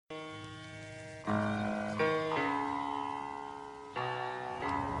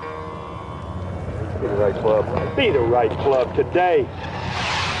right club. Be the right club today.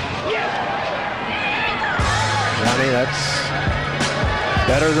 Johnny, that's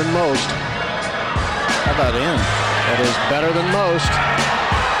better than most. How about in? That is better than most.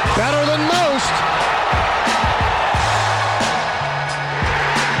 Better than most!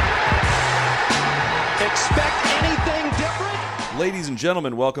 Expect anything different? Ladies and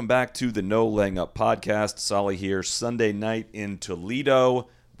gentlemen, welcome back to the No Laying Up podcast. Solly here, Sunday night in Toledo.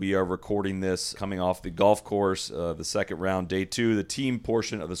 We are recording this coming off the golf course, the second round, day 2. The team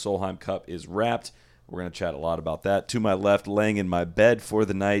portion of the Solheim Cup is wrapped. We're going to chat a lot about that. To my left, laying in my bed for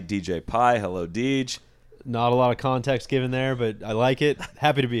the night, DJ Pie. Hello, Deej. Not a lot of context given there, but I like it.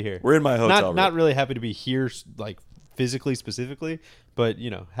 Happy to be here. We're in my hotel room. Not really happy to be here, like physically, specifically, but, you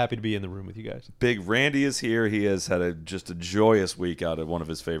know, happy to be in the room with you guys. Big Randy is here. He has had just a joyous week out at one of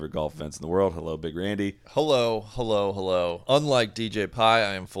his favorite golf events in the world. Hello, Big Randy. Hello. Unlike DJ Pie,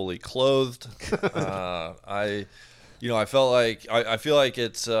 I am fully clothed. I felt like I feel like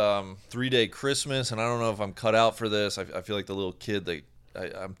it's 3-day Christmas, and I don't know if I'm cut out for this. I feel like the little kid that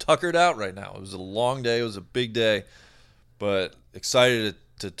I'm tuckered out right now. It was a long day. It was a big day, but excited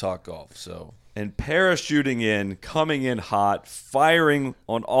to talk golf. So. And parachuting in, coming in hot, firing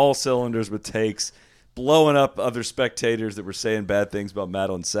on all cylinders with takes, blowing up other spectators that were saying bad things about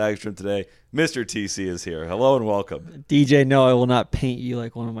Madeline Sagstrom today. Mr. TC is here. Hello and welcome. DJ, no, I will not paint you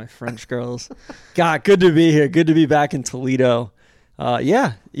like one of my French girls. God, good to be here. Good to be back in Toledo.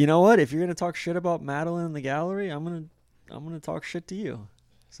 Yeah, you know what? If you're gonna talk shit about Madeline in the gallery, I'm gonna talk shit to you.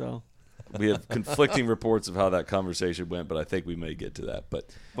 So. We have conflicting reports of how that conversation went, but I think we may get to that. But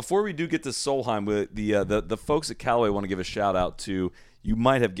before we do get to Solheim, the folks at Callaway want to give a shout out to, you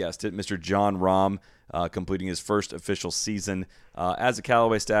might have guessed it, Mr. John Rahm, completing his first official season as a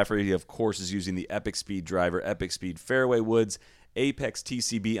Callaway staffer. He, of course, is using the Epic Speed driver, Epic Speed fairway woods, Apex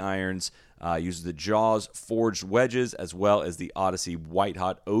TCB irons, uses the Jaws forged wedges, as well as the Odyssey White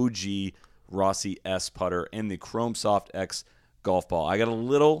Hot OG Rossi S putter and the Chrome Soft X golf ball. I got a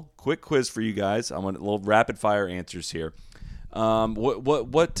little quick quiz for you guys. I want a little rapid fire answers here.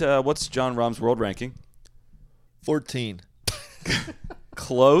 What's John Rahm's world ranking? 14.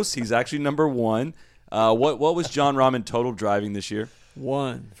 Close. He's actually number 1. What was John Rahm in total driving this year?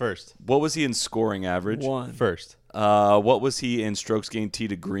 1. First. What was he in scoring average? 1. First. What was he in strokes gained tee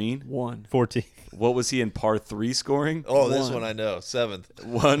to green? 1. 14. What was he in par 3 scoring? Oh, this one I know. 7th.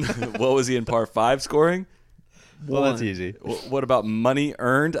 1. What was he in par 5 scoring? Well, that's easy. What about money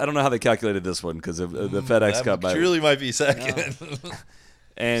earned? I don't know how they calculated this one because of the FedEx Cup. That truly might be second.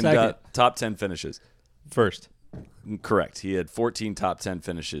 And Second. Top 10 finishes. First. Correct. He had 14 top 10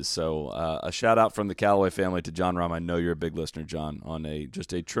 finishes. So a shout out from the Callaway family to John Rahm. I know you're a big listener, John, on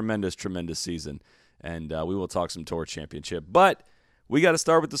just a tremendous, tremendous season. And we will talk some Tour Championship. But we got to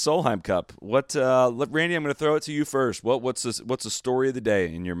start with the Solheim Cup. Randy, I'm going to throw it to you first. What's the story of the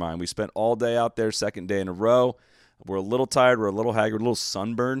day in your mind? We spent all day out there, second day in a row. We're a little tired. We're a little haggard, a little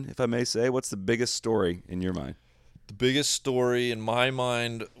sunburned, if I may say. What's the biggest story in your mind? The biggest story in my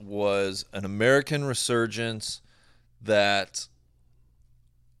mind was an American resurgence that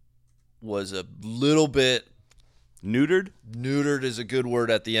was a little bit neutered. Neutered is a good word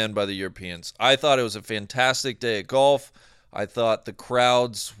at the end by the Europeans. I thought it was a fantastic day of golf. I thought the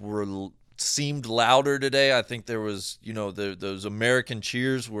crowds seemed louder today. I think there was, those American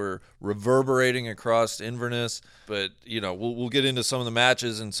cheers were reverberating across Inverness. But, we'll get into some of the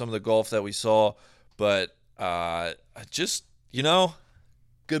matches and some of the golf that we saw. But just,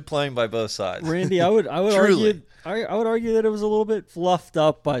 good playing by both sides. Randy, I would Truly. argue that it was a little bit fluffed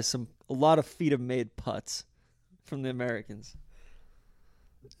up by a lot of feet have made putts from the Americans.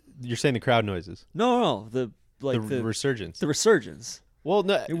 You're saying the crowd noises? No, the resurgence. The resurgence. Well,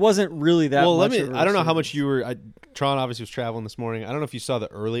 no, it wasn't really that. Well, much I don't know how much you were. Tron obviously was traveling this morning. I don't know if you saw the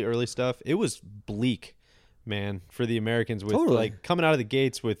early stuff. It was bleak, man, for the Americans with like coming out of the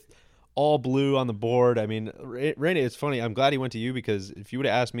gates with all blue on the board. I mean, Randy, it's funny. I'm glad he went to you because if you would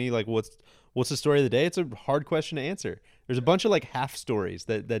have asked me like what's the story of the day, it's a hard question to answer. There's a bunch of like half stories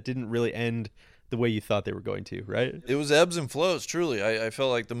that didn't really end the way you thought they were going to, right? It was ebbs and flows, truly. I felt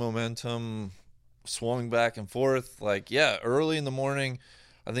like the momentum swung back and forth. Early in the morning,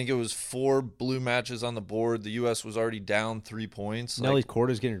 I think it was 4 blue matches on the board. The U.S. was already down 3 points. Nelly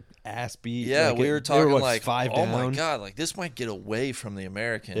Korda's getting her ass beat. Yeah, we were talking like, 5 oh down. my God, this might get away from the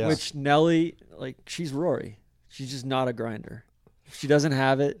Americans. Yeah. Which Nelly, she's Rory. She's just not a grinder. If she doesn't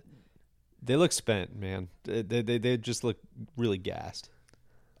have it. They look spent, man. They just look really gassed.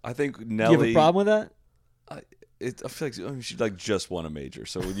 I think Do Nelly. you have a problem with that? I feel like she just won a major.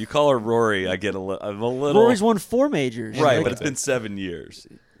 So when you call her Rory, I'm a little. Rory's won 4 majors, right? like, But it's been 7 years.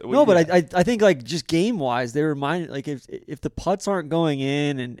 No, but I think like just game wise, they remind like if the putts aren't going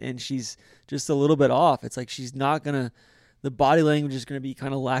in and she's just a little bit off, it's like she's not gonna. The body language is gonna be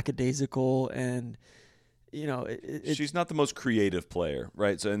kind of lackadaisical, and she's not the most creative player,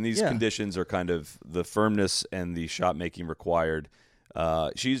 right? So in these conditions are kind of the firmness and the shot making required.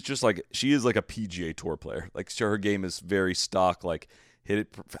 She is like a PGA Tour player. Like her game is very stock. Like hit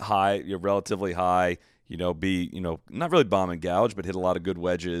it high, relatively high. Be not really bomb and gouge, but hit a lot of good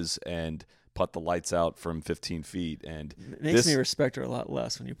wedges and putt the lights out from 15 feet. And it makes me respect her a lot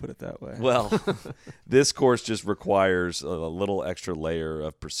less when you put it that way. Well, this course just requires a little extra layer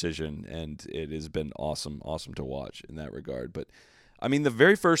of precision, and it has been awesome to watch in that regard. But I mean, the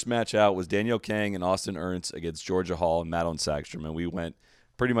very first match out was Danielle Kang and Austin Ernst against Georgia Hall and Madeline Sagstrom, and we went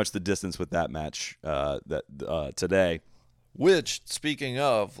pretty much the distance with that match today. Which, speaking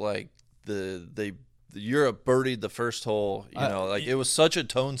of, like Europe birdied the first hole. It was such a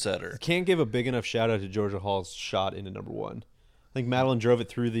tone setter. Can't give a big enough shout out to Georgia Hall's shot into number 1. I think Madeline drove it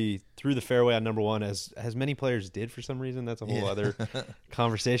through the fairway on number 1, as many players did for some reason. That's a whole other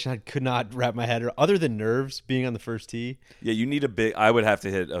conversation. I could not wrap my head around, other than nerves being on the first tee. Yeah, you need I would have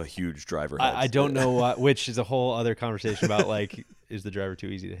to hit a huge driver head. I don't know which is a whole other conversation about like, is the driver too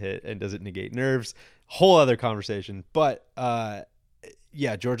easy to hit and does it negate nerves? Whole other conversation. But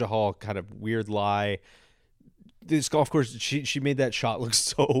yeah, Georgia Hall, kind of weird lie. This golf course, she made that shot look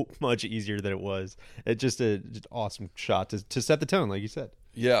so much easier than it was. It's just an awesome shot to set the tone, like you said.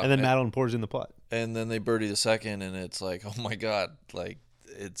 Yeah. And then Madeline pours in the putt. And then they birdie the second, and it's like, oh my God, like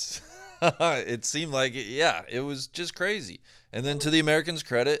it's it seemed like it was just crazy. And then to the Americans'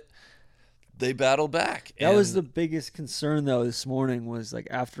 credit, they battled back. That was the biggest concern though this morning, was like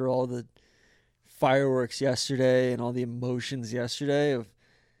after all the fireworks yesterday and all the emotions yesterday of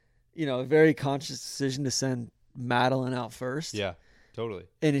a very conscious decision to send Madeline out first. Yeah, totally.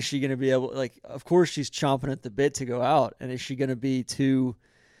 And is she going to be able, like, of course she's chomping at the bit to go out, and is she going to be too,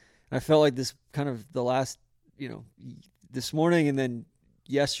 I felt like this kind of the last, this morning and then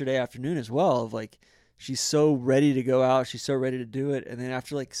yesterday afternoon as well, of like, she's so ready to go out, she's so ready to do it, and then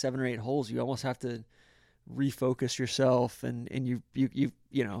after like 7 or 8 holes, you almost have to refocus yourself, and you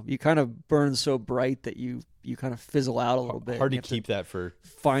kind of burn so bright that you kind of fizzle out a little bit. Hard to keep that for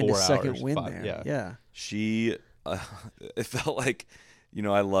find 4 a second hours, win 5, there. Yeah. She, it felt like,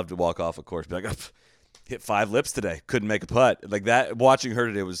 I love to walk off a course, be like, hit 5 lips today, couldn't make a putt. Like that, watching her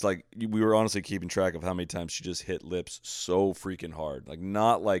today was like, we were honestly keeping track of how many times she just hit lips so freaking hard.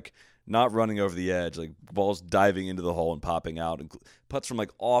 Not running over the edge, like balls diving into the hole and popping out, and putts from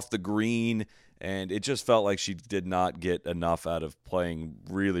like off the green. And it just felt like she did not get enough out of playing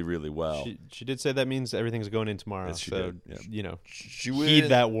really, really well. She did say that means everything's going in tomorrow. Yes, she so, did. Yeah. Heed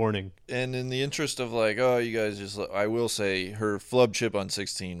that warning. And in the interest of like, oh, you guys just, I will say her flub chip on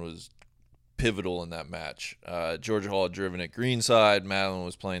 16 was pivotal in that match. Georgia Hall had driven it greenside. Madeline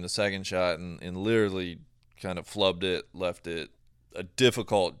was playing the second shot and literally kind of flubbed it, left it a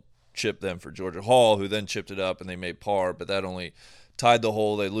difficult chip then for Georgia Hall, who then chipped it up and they made par, but that only tied the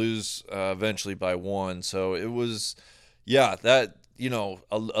hole. They lose eventually by 1. So it was, that,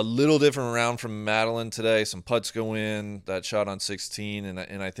 a little different round from Madeline today. Some putts go in, that shot on 16,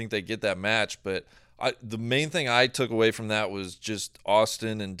 and I think they get that match. But the main thing I took away from that was just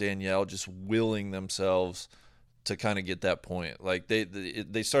Austin and Danielle just willing themselves to kind of get that point. Like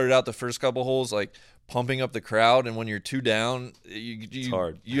they started out the first couple holes like pumping up the crowd, and when you're 2 down, it's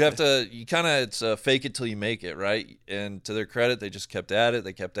hard. You have to, it's fake it till you make it, right? And to their credit, they just kept at it.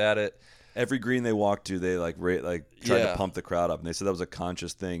 They kept at it. Every green they walked to, they tried to pump the crowd up, and they said that was a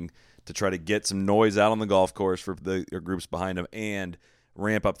conscious thing to try to get some noise out on the golf course for the groups behind them and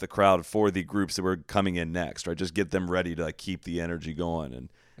ramp up the crowd for the groups that were coming in next, right? Just get them ready to keep the energy going, and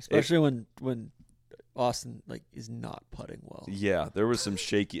especially when Austin is not putting well. Yeah, there was some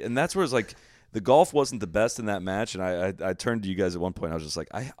shaky, and that's where it's like. The golf wasn't the best in that match, and I turned to you guys at one point. I was just like,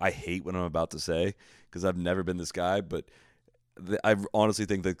 I hate what I'm about to say because I've never been this guy, but I honestly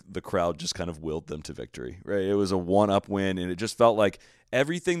think the crowd just kind of willed them to victory. Right? It was a 1-up win, and it just felt like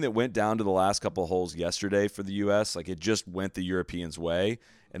everything that went down to the last couple of holes yesterday for the U.S., like it just went the Europeans' way,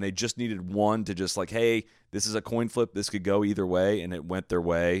 and they just needed one to just like, hey, this is a coin flip. This could go either way, and it went their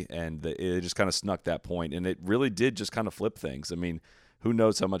way, and it just kind of snuck that point, and it really did just kind of flip things. I mean, who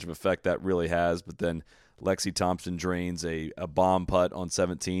knows how much of effect that really has, but then Lexi Thompson drains a bomb putt on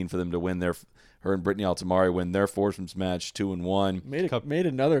 17 for them to win her and Brittany Altamari win their foursomes match 2-1. Made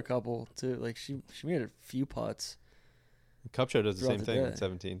another couple too. Like she made a few putts. Kupcho does the throughout same the thing day. on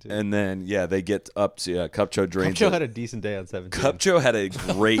 17 too. And then they get up to Kupcho drains. Kupcho had a decent day on 17. Kupcho had a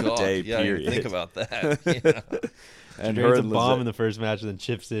great God, day. yeah, I didn't Period. think about that. Yeah. And Drains her a and bomb Lizette. in the first match and then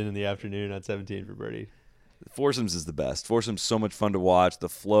chips in the afternoon on 17 for birdie. Foursomes is the best. Foursomes so much fun to watch. The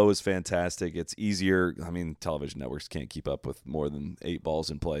flow is fantastic. It's easier. I mean, television networks can't keep up with more than 8 balls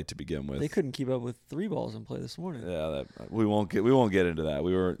in play to begin with. They couldn't keep up with 3 balls in play this morning. Yeah, we won't get into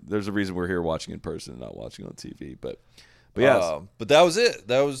that. There's a reason we're here watching in person and not watching on TV. But yes, But that was it.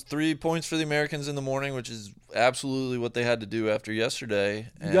 That was 3 points for the Americans in the morning, which is absolutely what they had to do after yesterday.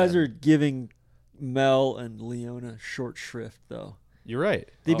 You guys are giving Mel and Leona short shrift, though. You're right.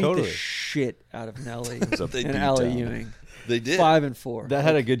 They beat Totally. the shit out of Nelly a and beat Allie down. Ewing. They did. 5 and 4. That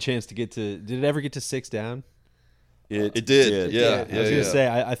had a good chance to get to. Did it ever get to 6 down? It did. Yeah. I was gonna say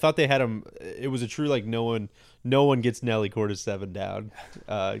I thought they had him. It was a true like no one gets Nelly Cordes 7 down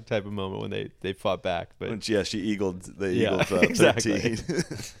type of moment when they fought back. But she eagled the Yeah, Eagles exactly.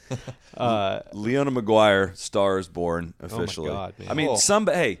 13. Leona Maguire, star is born officially. God, man. I mean,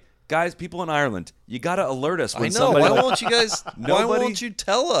 hey guys, people in Ireland, you got to alert us when I know. somebody. Why won't you guys? Why Nobody- won't you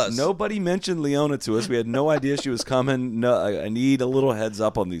tell us? Nobody mentioned Leona to us. We had no idea she was coming. No, I need a little heads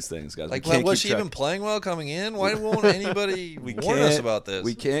up on these things, guys. Like, We can't was keep she track- even playing well coming in? Why won't anybody we warn us can't- about this?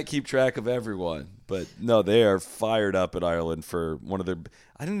 We can't keep track of everyone, but no, they are fired up at Ireland for one of their.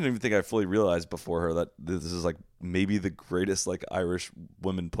 I didn't even think I fully realized before her that this is like maybe the greatest like Irish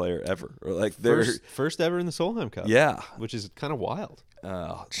women player ever, or like they're first ever in the Solheim Cup. yeah. which is kind of wild.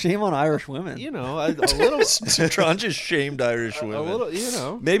 Shame on Irish women. You know, a little, Tron just shamed Irish women. a little. You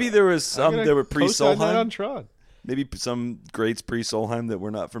know, Maybe there was some that were pre co-sign that on Solheim. Tron. Maybe some greats pre Solheim that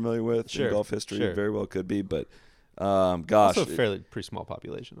we're not familiar with Sure, in golf history. sure. Very well could be, but gosh, Also, a fairly pretty small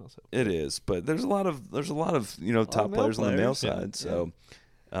population. Also, it is. But there's a lot of top male players on the male players. side. Yeah. So,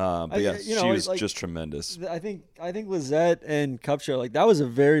 but yeah, you know, she was like- just tremendous. I think Lizette and Kupcho, like that was a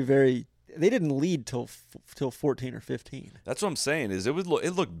very, very. They didn't lead till 14 or 15. That's what I'm saying. Is it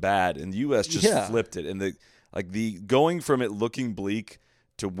looked bad, and the U.S. just Yeah. flipped it, and the going from it looking bleak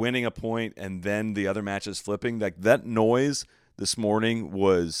to winning a point, and then the other matches flipping. Like that noise this morning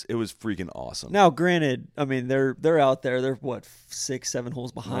was freaking awesome. Now, granted, I mean they're out there. They're what 6-7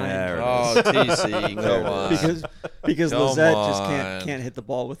 holes behind There it Oh, TC, come on. because Come Lizette just on. can't hit the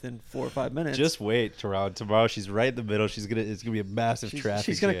ball within 4 or 5 minutes. just wait, Tron. Tomorrow she's right in the middle. It's gonna be a massive traffic.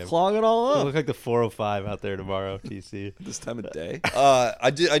 she's gonna jam. clog it all It'll up. look like the 405 out there tomorrow. TC. This time of day. I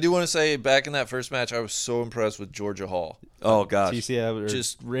do want to say back in that first match, I was so impressed with Georgia Hall. Oh gosh. TC.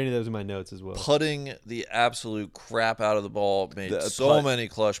 Just Randy. That was in my notes as well. Putting the absolute crap out of the ball, made The so putt many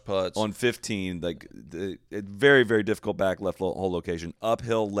clutch putts. on 15, like very, very difficult back left hole location,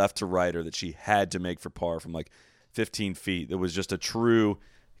 uphill left to righter that she had to make for par from like 15 feet. It was just a true.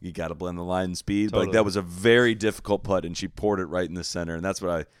 You got to blend the line and speed. But like Totally. that was a very difficult putt, and she poured it right in the center, and that's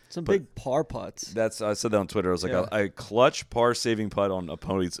what Some big par putts. I said that on Twitter. I was like, Yeah. a clutch par saving putt on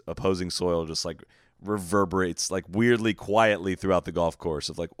opposing soil just like reverberates like weirdly quietly throughout the golf course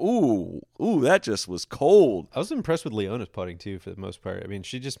of like, ooh, that just was cold. I was impressed with Leona's putting too, for the most part. I mean,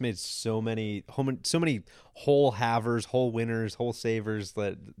 she just made so many hole havers, hole winners, hole savers.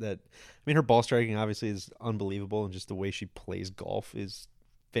 That I mean, her ball striking obviously is unbelievable, and just the way she plays golf is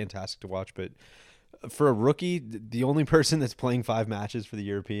fantastic to watch. But for a rookie, the only person that's playing 5 matches for the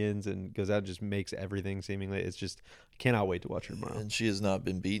Europeans and goes out and just makes everything seemingly, it's just cannot wait to watch her tomorrow. And she has not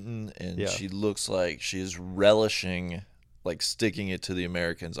been beaten, and Yeah. she looks like she is relishing, like sticking it to the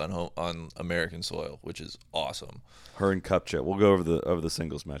Americans on American soil, which is awesome. Her and Kupcho. We'll go over the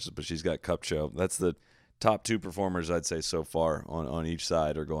singles matches, but she's got Kupcho. That's the top 2 performers I'd say so far on each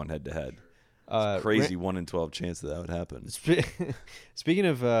side are going head to head. Crazy 1 in 12 chance that would happen. Speaking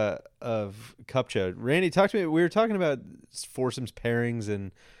of Kupcho, Randy, talk to me. We were talking about foursomes pairings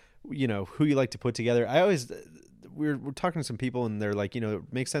and who you like to put together. We're talking to some people and they're like,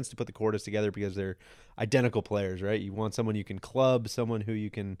 it makes sense to put the Cordes together because they're identical players, right? You want someone you can club, someone who you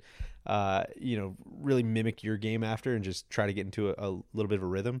can, really mimic your game after and just try to get into a little bit of a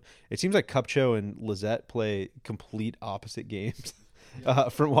rhythm. It seems like Kupcho and Lizette play complete opposite games.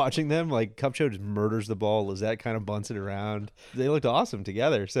 From watching them, like Kupcho just murders the ball, Lizette kind of bunts it around. They looked awesome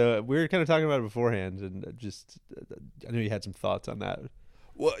together. So we were kind of talking about it beforehand, and just I know you had some thoughts on that.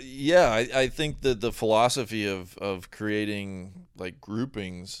 Well, yeah, I think that the philosophy of creating like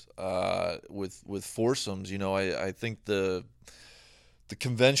groupings with foursomes, I think the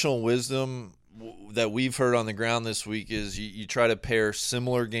conventional wisdom that we've heard on the ground this week is you try to pair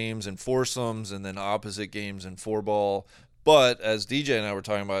similar games in foursomes and then opposite games in 4-ball. But as DJ and I were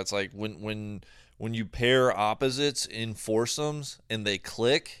talking about, it's like when you pair opposites in foursomes and they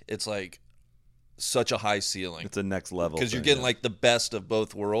click, it's like such a high ceiling. It's a next level because you're thing, getting yeah. like the best of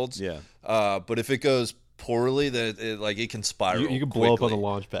both worlds. Yeah. But if it goes poorly, then it can spiral. You can blow up on the quickly.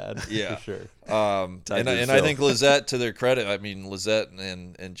 launch pad. Yeah. For sure. And I think Lizette, to their credit, I mean Lizette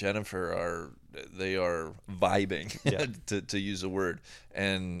and Jennifer are vibing, to use a word,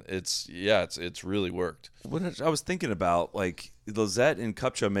 and it's really worked. What I was thinking about, like Lizette and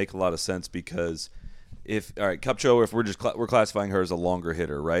Kupcho make a lot of sense because Kupcho, if we're classifying her as a longer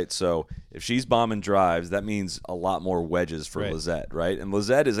hitter, right? So if she's bombing drives, that means a lot more wedges for Lizette, right? And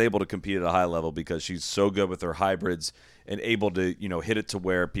Lizette is able to compete at a high level because she's so good with her hybrids and able to, hit it to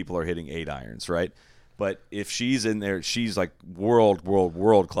where people are hitting 8 irons, right? But if she's in there, she's like world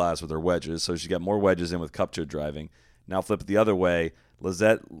class with her wedges. So she's got more wedges in with Kupcho driving. Now flip it the other way.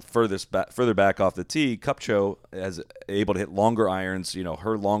 Lizette further back off the tee. Kupcho is able to hit longer irons,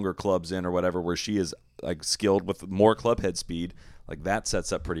 her longer clubs in or whatever, where she is like skilled with more club head speed. Like that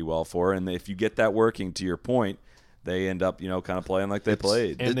sets up pretty well for her. And if you get that working, to your point, they end up, kind of playing like they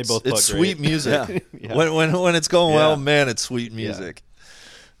played. And they both it's putt sweet great. music. Yeah. When it's going well, Yeah. man, it's sweet music.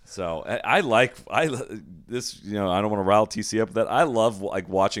 So I like this. I don't want to rile TC up with that. I love like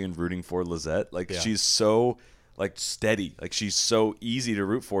watching and rooting for Lizette. Like she's so like steady. Like she's so easy to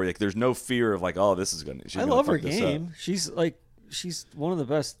root for. Like there's no fear of like, oh, this is gonna. I love her game. She's one of the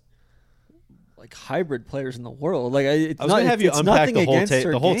best like hybrid players in the world. Like I was gonna have you unpack the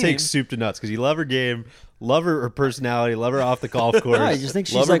whole game. take soup to nuts because you love her game, love her personality, love her off the golf course. I just think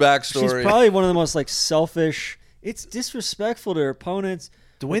she's Love her like backstory. she's probably one of the most like selfish. It's disrespectful to her opponents.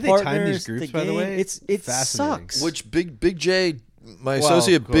 The way they time these groups, by the way, it fascinating. sucks. Which Big J, my Well,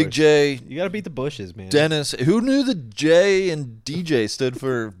 associate of Big course. J, You got to beat the bushes, man. Dennis, who knew the J and DJ stood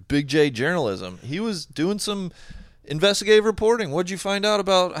for Big J journalism? He was doing some investigative reporting. What'd you find out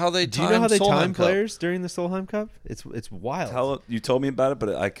about how they Do you time know how they Solheim time Cup? players during the Solheim Cup? It's wild. You told me about it,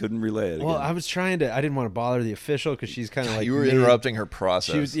 but I couldn't relay it. Well, again. I was trying to. I didn't want to bother the official because she's kind of like You were mid- interrupting her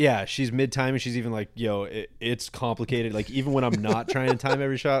process. She's mid time and she's even like, yo, it's complicated. Like even when I'm not trying to time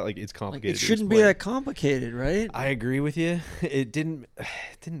every shot, like it's Like, complicated. it to shouldn't be explain. that complicated, right? I agree with you. It didn't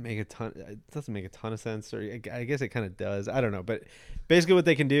make a ton. It doesn't make a ton of sense, or I guess it kind of does. I don't know, but basically, what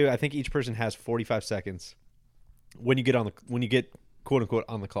they can do, I think each person has 45 seconds when you get quote unquote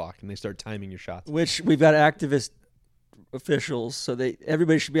on the clock and they start timing your shots. Which we've got activist officials, so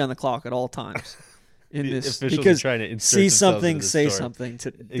everybody should be on the clock at all times. In The this, officials are because trying to insert see themselves something, into the say story. something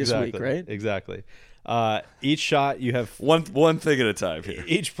this Exactly. week, right? Exactly. Each shot you have one thing at a time here.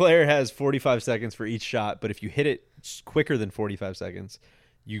 Each player has 45 seconds for each shot, but if you hit it quicker than 45 seconds,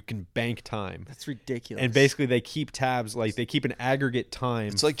 you can bank time. That's ridiculous. And basically, they keep tabs, like they keep an aggregate time.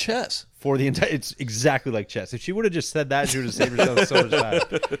 It's like chess. For the entire, it's exactly like chess. If she would have just said that, she would have saved herself so much time.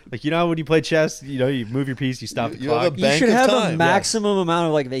 Like how when you play chess, you move your piece, you stop the You have clock. a you bank should of have time, a maximum amount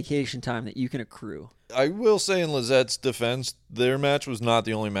of like vacation time that you can accrue. I will say in Lizette's defense, their match was not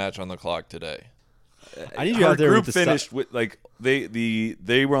the only match on the clock today. I need you Her out there group with the finished stuff. with like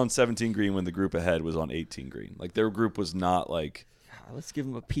they were on 17 green when the group ahead was on 18 green. Like their group was not like. God, let's give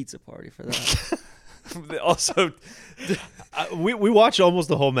them a pizza party for that. Also, We watched almost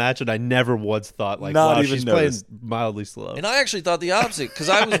the whole match, and I never once thought like, Not wow, even she's noticed. playing mildly slow. And I actually thought the opposite because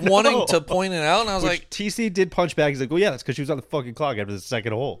I was wanting to point it out, and I was Which like, TC did punch back. He's like, well, yeah, that's because she was on the fucking clock after the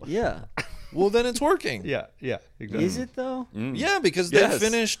second hole. Yeah. well, then it's working. Yeah, exactly. Is it though? Yeah, because they Yes.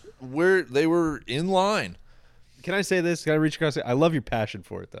 finished where they were in line. Can I say this? Can I reach across? I love your passion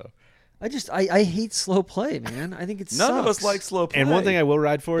for it, though. I hate slow play, man. I think it's none of us like slow play. And one thing I will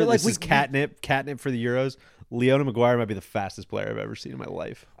ride for, But, like, this is catnip for the Euros. Leona Maguire might be the fastest player I've ever seen in my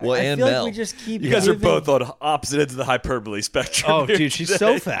life. Well, I and feel Mel. like we just keep. you guys are giving- both on opposite ends of the hyperbole spectrum. Oh, here dude, she's today.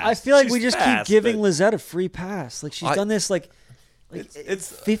 so fast. I feel like we She's just fast, keep giving but- Lizette a free pass. Like she's done this like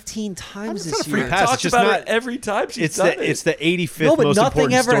It's 15 times not this a free year. pass. Talks It's just about her not- every time she's It's done the it. it's the 85th No, but most nothing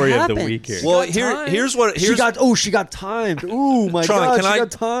important ever story of happens. the week here. Well, got time. here's what She got timed. Ooh my Sean, god, can she I,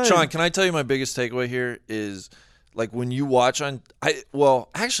 got timed. Sean, can I tell you my biggest takeaway here is like when you watch on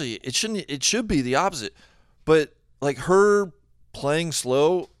actually it should be the opposite. But like her playing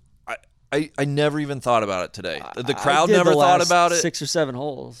slow, I never even thought about it today. The crowd I did never the thought last about it. 6 or 7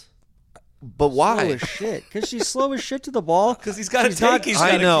 holes. But Slow why? as shit. Because she's slow as shit to the ball. Because he's got to She's take. not- He's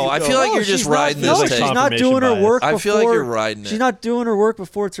I gotta know. keep I feel going. like you're just she's not- riding no, this she's tape. not doing her Confirmation work bias. before. I feel like you're riding it. She's not doing her work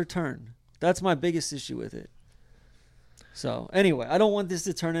before it's her turn. That's my biggest issue with it. So anyway, I don't want this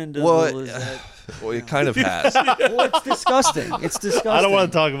to turn into Well, Lizette. well, it kind of has. Well, it's disgusting. It's disgusting. I don't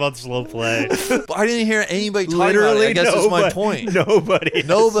want to talk about slow play. But I didn't hear anybody talking about it. I guess that's my point. Nobody.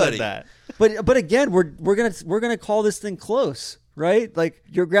 Nobody. Said that. But again, we're gonna call this thing close, right? Like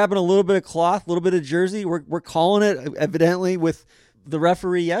you're grabbing a little bit of cloth, a little bit of jersey. We're calling it evidently with the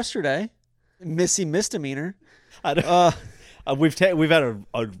referee yesterday. Missy misdemeanor. I don't, we've had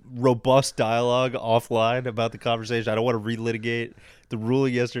a robust dialogue offline about the conversation. I don't want to relitigate the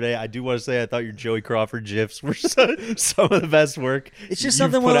ruling yesterday. I do want to say I thought your Joey Crawford gifs were some of the best work. It's just you've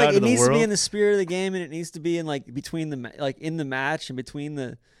something put where out like in it the needs to be world. in the spirit of the game, and it needs to be in like between the match and between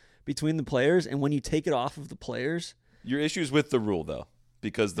the players. And when you take it off of the players, Your issue's with the rule, though,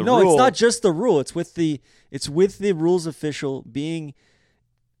 because the no, rule. it's not just the rule. It's with the rules official being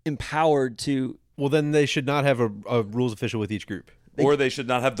empowered to. Well, then they should not have a rules official with each group. Or they should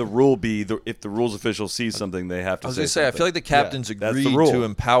not have the rule be if the rules official sees something, they have to I was say going to say, I something. feel like the captains that's the agreed rule. to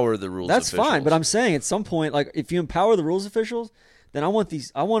empower the rules That's officials. fine, but I'm saying at some point, like if you empower the rules officials, then I want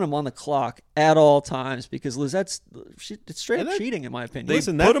them on the clock at all times because Lizette's it's straight up cheating in my opinion. They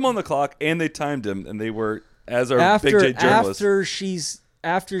Listen, put him on the clock and they timed him, and they were, as our after Big J journalist.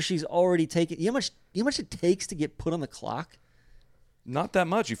 after she's already taken. You know how much it takes to get put on the clock? Not that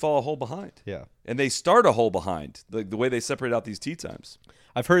much. You fall a hole behind. Yeah. And they start a hole behind, the way they separate out these tee times.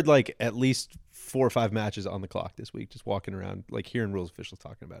 I've heard like at least 4 or 5 matches on the clock this week, just walking around, like hearing rules officials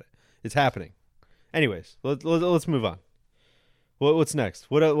talking about it. It's happening. Anyways, let's move on. What's next?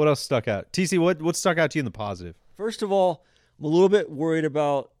 What else stuck out? TC, what stuck out to you in the positive? First of all, I'm a little bit worried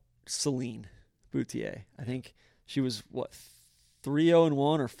about Celine Boutier. I think she was 3-0-1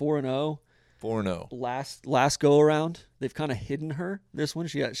 or 4-0 4-0. last go around. They've kind of hidden her. This one,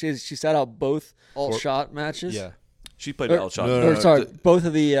 she sat out both all shot matches. Yeah. She played Or- out shot. no, Or both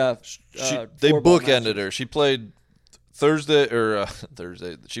of the. They four-ball bookended matches. her. She played Thursday.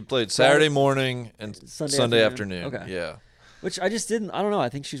 She played Saturday morning and Sunday afternoon. Okay. Yeah. Which I just didn't. I don't know. I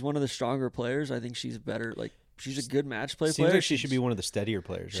think she's one of the stronger players. I think she's better. Like she's a good match play Seems player. like she should be one of the steadier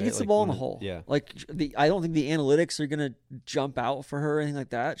players. She right? gets the Like ball in one the of- hole. Yeah. Like I don't think the analytics are gonna jump out for her or anything like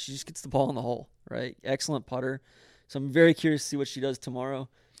that. She just gets the ball in the hole. Right. Excellent putter. So I'm very curious to see what she does tomorrow.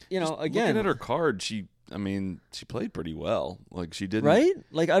 Again, looking at her card, she played pretty well. Like she didn't. right?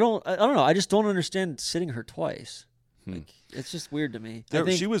 Like I don't know. I just don't understand sitting her twice. Like it's just weird to me. I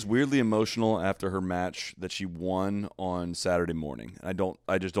think She was weirdly emotional after her match that she won on Saturday morning. I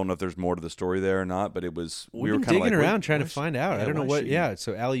just don't know if there's more to the story there or not. But it was. We've were been kind of digging like, around trying to where's- find out. yeah, I don't know why what. she- Yeah.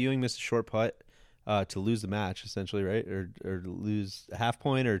 So Allie Ewing missed a short putt to lose the match, essentially, right? Or lose a half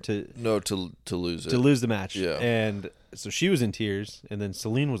point, or to lose it. to lose the match. Yeah. And so she was in tears, and then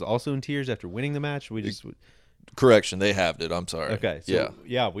Celine was also in tears after winning the match. We just Correction, they halved it. I'm sorry. okay. So,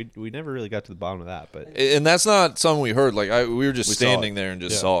 yeah. We never really got to the bottom of that, but And that's not something we heard. Like we were just We saw standing it. there and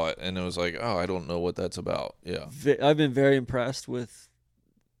just Yeah. saw it, and it was like, oh, I don't know what that's about. Yeah. I've been very impressed with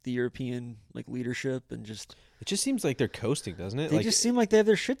the European leadership and just it just seems like they're coasting, doesn't it? they Like, just seem like they have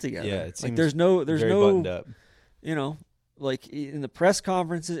their shit together. yeah. It like seems there's no very buttoned up. like in the press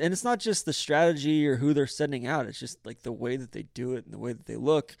conferences, and it's not just the strategy or who they're sending out. It's just like the way that they do it and the way that they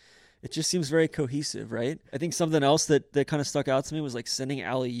look. It just seems very cohesive, right? I think something else that kind of stuck out to me was like sending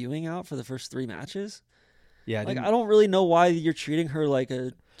Allie Ewing out for the first 3 matches. Yeah. Like I don't really know why you're treating her like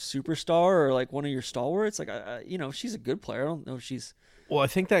a superstar or like one of your stalwarts. Like she's a good player. I don't know if she's. Well, I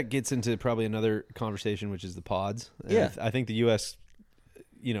think that gets into probably another conversation, which is the pods. And Yeah. I think the U.S.,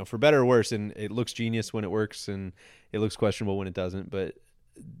 for better or worse, and it looks genius when it works, and it looks questionable when it doesn't. But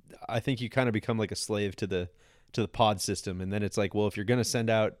I think you kind of become like a slave to the pod system, and then it's like, well, if you're going to send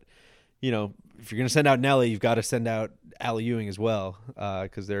out, if you're going to send out Nelly, you've got to send out Allie Ewing as well,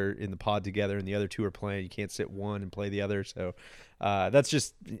 because they're in the pod together, and the other 2 are playing. You can't sit one and play the other. So that's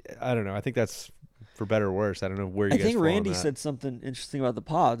just, I don't know. I think that's for better or worse. I don't know where you I guys think fall on Randy that. said something interesting about the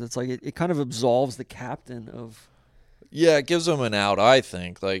pods. It's like it kind of absolves the captain of. Yeah, it gives them an out, I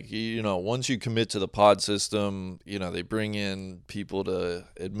think. Like, once you commit to the pod system, they bring in people to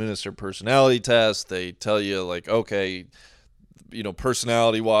administer personality tests. They tell you, like, okay,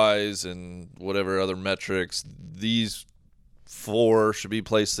 personality-wise and whatever other metrics, these 4 should be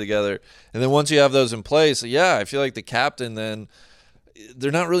placed together. And then once you have those in place, yeah, I feel like the captain then,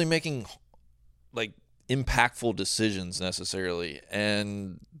 they're not really making, like, impactful decisions necessarily.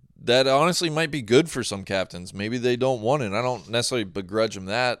 And that honestly might be good for some captains. Maybe they don't want it. I don't necessarily begrudge them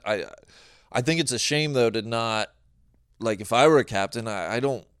that. I think it's a shame though to not, like, if I were a captain, I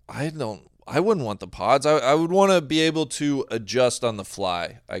wouldn't want the pods. I would want to be able to adjust on the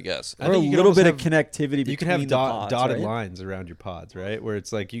fly, I guess. I Or a think you could little bit of almost connectivity between You can have the pods, dotted right? lines around your pods, right? Where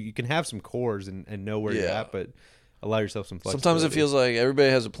it's like you can have some cores and know where you're Yeah. at, but allow yourself some flexibility. Sometimes it feels like everybody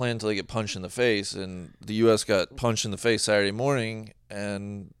has a plan until they get punched in the face, and the U.S. got punched in the face Saturday morning,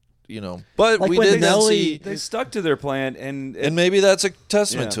 and but Like we when did then Nelly- see. They stuck to their plan, and Maybe that's a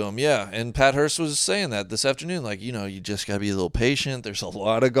testament Yeah. to him, yeah. And Pat Hurst was saying that this afternoon, like, you just got to be a little patient. There's a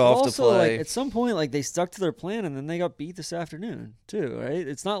lot of golf to Also, play. like at some point, like they stuck to their plan and then they got beat this afternoon too, right?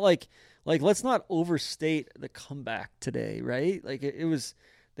 It's not like like, let's not overstate the comeback today, right? Like, it was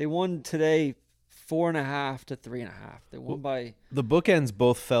they won today 4.5 to 3.5. They won by the bookends.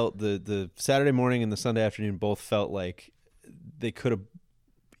 Both felt the Saturday morning and the Sunday afternoon both felt like they could have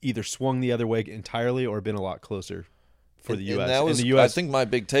either swung the other way entirely or been a lot closer for the U.S. And that was, the U.S. I think my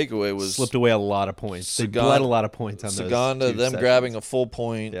big takeaway was slipped away a lot of points. They bled a lot of points on those Saganda, two them sessions. grabbing a full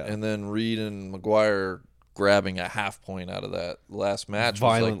point, Yeah. and then Reed and McGuire grabbing a half point out of that last match.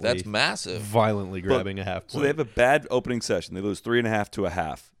 Violently, was like, that's massive. Violently grabbing a half point. So they have a bad opening session. They lose 3.5 to a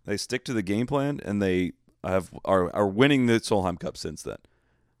half. They stick to the game plan, and they are winning the Solheim Cup since then.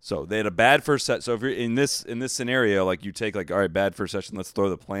 So they had a bad first set. So if you're in this scenario, like you take like, all right, bad first session, let's throw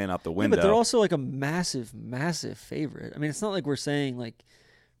the plan out the window. but they're also like a massive, massive favorite. I mean, it's not like we're saying like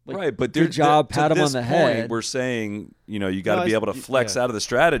right, but good job, pat them on the head. We're saying, you got to be able to flex out of the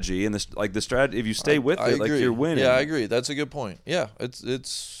strategy, and the strategy. If you stay with it, like you're winning. Yeah, I agree. That's a good point. Yeah, it's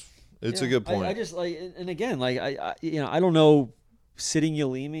a good point. I just like, and again, like I don't know, sitting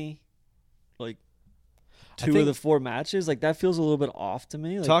Yalimi, like two of the 4 matches, like that feels a little bit off to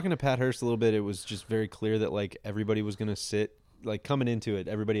me. Like, talking to Pat Hurst a little bit, it was just very clear that like everybody was going to sit, like coming into it,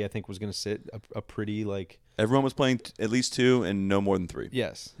 everybody I think was going to sit a pretty like. Everyone was playing at least 2 and no more than 3.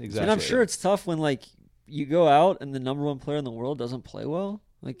 Yes, exactly. and I'm sure it's tough when like you go out and the number 1 player in the world doesn't play well.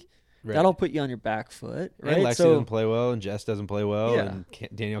 Like that'll put you on your back foot, right? And Lexi doesn't play well, and Jess doesn't play well, Yeah. and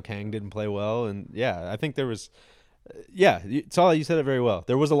Daniel Kang didn't play well, and I think there was, Solly, you said it very well.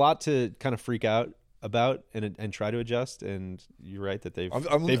 There was a lot to kind of freak out about and try to adjust, and you're right that they've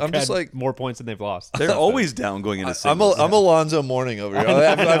I'm had just like more points than they've lost. They're always down going into I'm singles. Alonzo Mourning over here.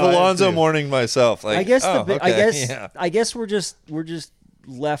 I'm Alonzo Mourning myself. Like, I guess yeah. I guess we're just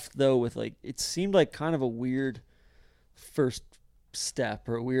left though with like, it seemed like kind of a weird first step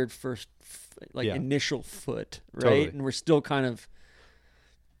or a weird first initial foot, right? Totally. And we're still kind of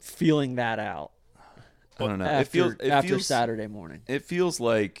feeling that out. I don't know. After it feels Saturday morning. It feels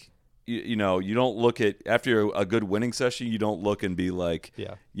like you don't look at after a good winning session. You don't look and be like,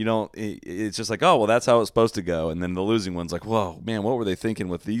 you don't. It's just like, oh well, that's how it's supposed to go. And then the losing one's like, whoa, man, what were they thinking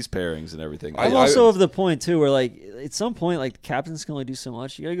with these pairings and everything? I'm also of the point too, where like at some point, like the captains can only do so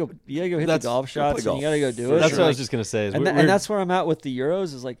much. You gotta go hit the golf shots, and you gotta go do it. That's what I was just gonna say. And that's where I'm at with the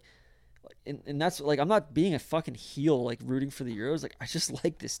Euros. Is like. And that's like, I'm not being a fucking heel like rooting for the Euros. Like I just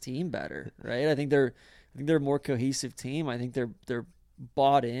like this team better, right? I think they're a more cohesive team. I think they're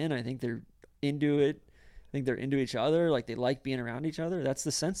bought in. I think they're into it. I think they're into each other. Like they like being around each other. That's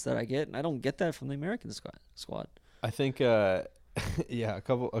the sense that I get, and I don't get that from the American squad. I think, a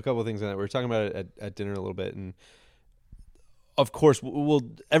couple of things on that. We were talking about it at dinner a little bit, and of course,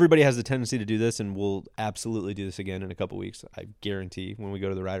 everybody has the tendency to do this, and we'll absolutely do this again in a couple weeks. I guarantee when we go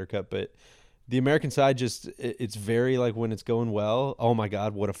to the Ryder Cup. But the American side it's very like when it's going well, oh my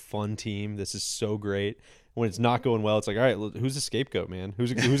God, what a fun team! This is so great. When it's not going well, it's like, all right, who's the scapegoat, man?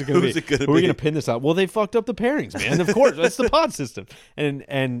 Who's it going to be? Who are we going to pin this on? Well, they fucked up the pairings, man. Of course, that's the pod system.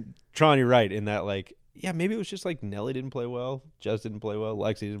 And Tron, you're right in that, like, yeah, maybe it was just like Nelly didn't play well, Jess didn't play well,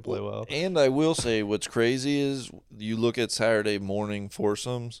 Lexi didn't play well. And I will say, what's crazy is you look at Saturday morning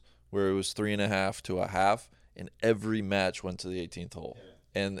foursomes where it was 3.5 to a half, and every match went to the 18th hole.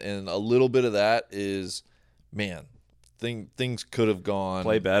 And a little bit of that is, man, things could have gone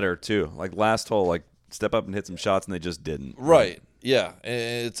play better too. Like last hole, like step up and hit some shots, and they just didn't. Right. Yeah,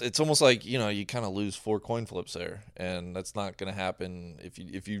 and it's almost like you kind of lose 4 coin flips there, and that's not going to happen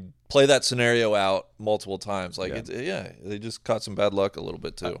if you play that scenario out multiple times. Like they just caught some bad luck a little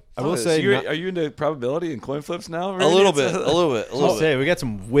bit too. I will say, are you into probability and coin flips now? A little bit. I'll say we got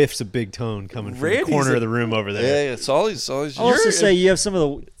some whiffs of big tone coming from the corner of the room over there. Yeah, it's always. I'll also say you have a a couple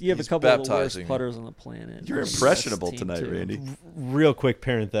of the worst baptizing putters on the planet. You're impressionable tonight, Randy. Real quick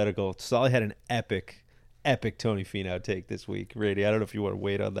parenthetical: Solly had an epic Tony Finau take this week, Randy. I don't know if you want to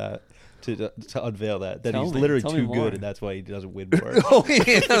wait on that to unveil that he's literally too good, and that's why he doesn't win more. Oh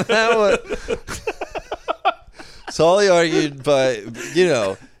yeah, that one. Solly argued, but he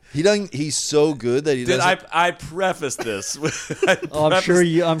doesn't. He's so good that he doesn't. I prefaced this.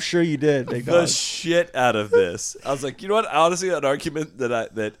 I'm sure you did. The shit out of this. I was like, you know what? Honestly, an argument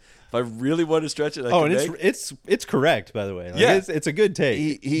that. If I really want to stretch it, it's correct, by the way. Like, yeah, it's a good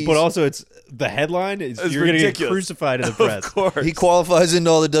take. But also, it's the headline is you're going to get crucified in the press. Of course, he qualifies into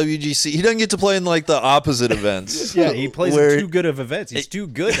all the WGC. He doesn't get to play in like the opposite events. Yeah, he plays in too good of events. He's too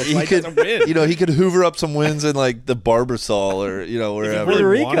good. That's why he doesn't win. He could hoover up some wins in like the Barbasol or wherever. Puerto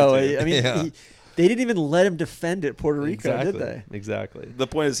Rico. I mean, They didn't even let him defend at Puerto Rico, exactly. did they? Exactly. The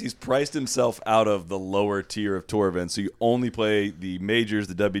point is he's priced himself out of the lower tier of tour events, so you only play the majors,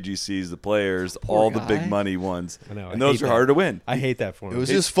 the WGCs, the players, all the big money ones, I know, and I those hate are that. harder to win. I hate that for him. It was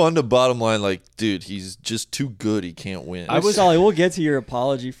just fun to bottom line, like, dude, he's just too good. He can't win. Solly, we'll get to your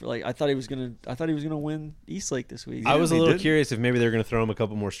apology for like I thought he was gonna win Eastlake this week. I was a he little did. curious if maybe they're going to throw him a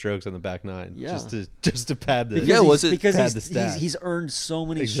couple more strokes on the back nine, Yeah. just to pad the. Because pad the he's, stats? he's earned so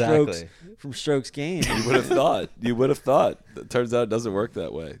many Exactly. strokes from strokes gained. You would have thought. You would have thought. It turns out it doesn't work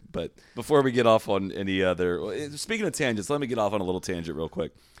that way. But before we get off on any other, speaking of tangents, let me get off on a little tangent real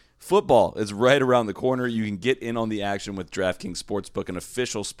quick. Football is right around the corner. You can get in on the action with DraftKings Sportsbook, an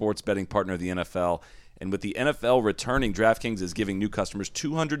official sports betting partner of the NFL. And with the NFL returning, DraftKings is giving new customers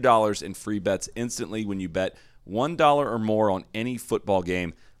 $200 in free bets instantly when you bet $1 or more on any football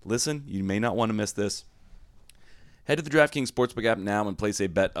game. Listen, you may not want to miss this. Head to the DraftKings Sportsbook app now and place a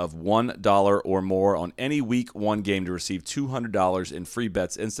bet of $1 or more on any Week 1 game to receive $200 in free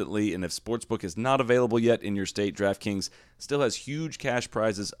bets instantly. And if Sportsbook is not available yet in your state, DraftKings still has huge cash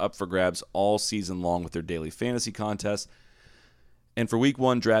prizes up for grabs all season long with their daily fantasy contests. And for Week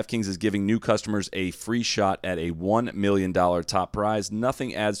 1, DraftKings is giving new customers a free shot at a $1 million top prize.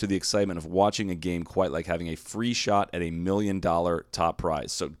 Nothing adds to the excitement of watching a game quite like having a free shot at a $1 million top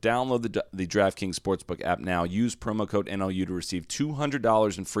prize. So download the DraftKings Sportsbook app now. Use promo code NLU to receive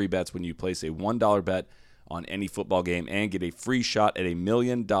 $200 in free bets when you place a $1 bet on any football game and get a free shot at a $1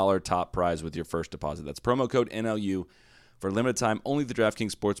 million top prize with your first deposit. That's promo code NLU. For a limited time, only the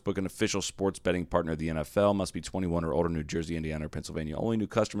DraftKings Sportsbook, an official sports betting partner of the NFL. Must be 21 or older, New Jersey, Indiana, or Pennsylvania. Only new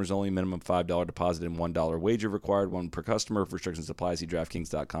customers, only minimum $5 deposit and $1 wager required. One per customer. For restrictions apply. See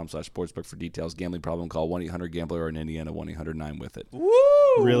DraftKings.com/sportsbook for details. Gambling problem, call 1-800-GAMBLER or in Indiana, 1-800-9-WITH-IT.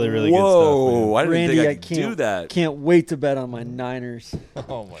 Really, really good Whoa, stuff. I didn't Randy, think I I could can't do that. Can't wait to bet on my Niners.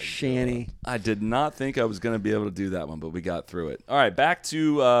 Oh, my Shanny. I did not think I was going to be able to do that one, but we got through it. All right, back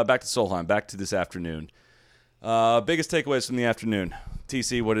to Solheim, back to this afternoon. Biggest takeaways from the afternoon.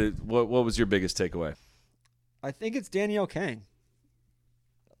 TC, what was your biggest takeaway? I think it's Danielle Kang.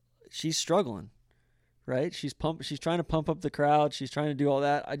 She's struggling, right? She's trying to pump up the crowd. She's trying to do all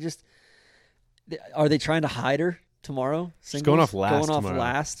that. Are they trying to hide her tomorrow? She's going off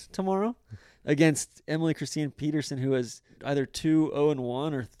last tomorrow against Emily Christine Peterson, who is either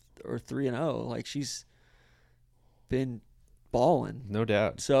 2-0-1 or 3-0. Like, she's been balling. No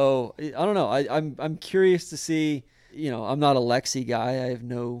doubt. So I don't know. I'm curious to see. I'm not a Lexi guy. I have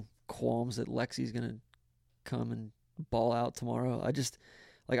no qualms that Lexi's gonna come and ball out tomorrow.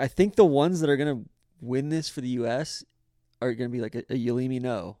 I think the ones that are gonna win this for the U.S. are gonna be like a Yulimi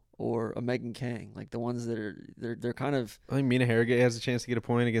No or a Megan Kang. Like the ones that are they're kind of. I think Mina Harrogate has a chance to get a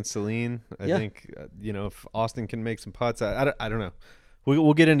point against Celine. I Yeah. think if Austin can make some putts, I don't know.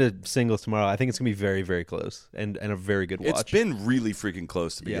 We'll get into singles tomorrow. I think it's going to be very, very close and a very good watch. It's been really freaking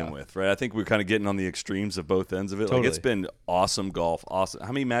close to begin with, right? I think we're kind of getting on the extremes of both ends of it. Totally. Like, it's been awesome golf. Awesome.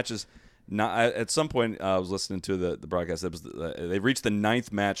 How many matches? At some point, I was listening to the broadcast. They reached the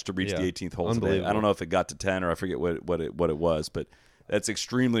 9th match to reach the 18th hole today. I don't know if it got to 10 or I forget what it was, but that's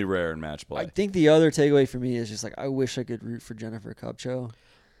extremely rare in match play. I think the other takeaway for me is just like I wish I could root for Jennifer Kupcho.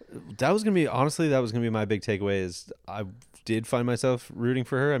 That was going to be my big takeaway. Is I did find myself rooting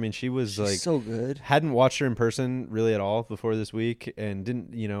for her. I mean, she's like so good. Hadn't watched her in person really at all before this week, and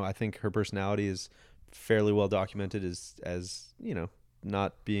didn't. I think her personality is fairly well documented as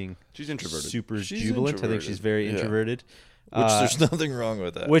not being she's introverted, super She's jubilant. I think introverted. she's very Yeah. introverted. Which there's nothing wrong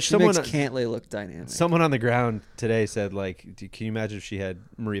with that. Which She someone makes Cantlay look dynamic. Someone on the ground today said, like, can you imagine if she had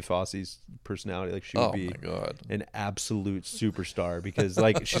Maria Fosse's personality? Like, she would be my God. an absolute superstar because,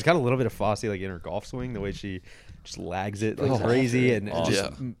 like, she's got a little bit of Fosse, like, in her golf swing, the way she just lags it like crazy and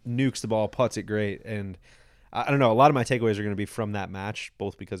just nukes the ball, putts it great. And I don't know, a lot of my takeaways are going to be from that match,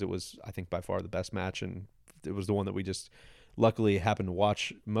 both because it was, I think, by far the best match, and it was the one that we just luckily happened to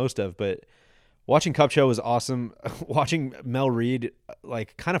watch most of. But watching Kupcho was awesome. Watching Mel Reed,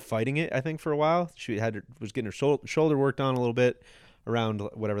 like, kind of fighting it, I think, for a while. She was getting her shoulder worked on a little bit around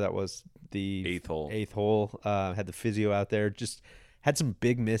whatever that was, the eighth hole. Had the physio out there. Just had some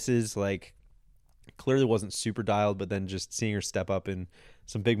big misses. Like, clearly wasn't super dialed, but then just seeing her step up in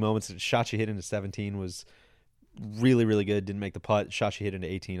some big moments. The shot she hit into 17 was really, really good. Didn't make the putt. Shot she hit into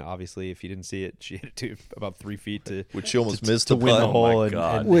 18, obviously. If you didn't see it, she hit it to about 3 feet to which she almost to, missed to the win putt. the hole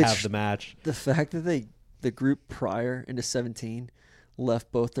and Which, have the match. The fact that the group prior into 17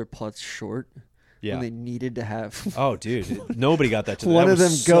 left both their putts short when they needed to have. Oh, dude, nobody got that. One of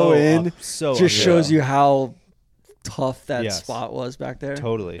them go in. So just shows you how tough that Yes. spot was back there.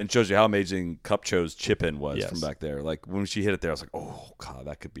 Totally. And shows you how amazing Cupcho's chip-in was Yes. from back there. Like, when she hit it there, I was like, oh, God,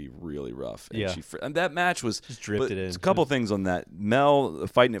 that could be really rough. And Yeah. and that match was... Just drifted but in. A couple things on that. Mel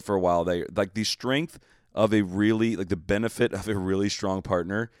fighting it for a while. They like the strength of a really... Like, the benefit of a really strong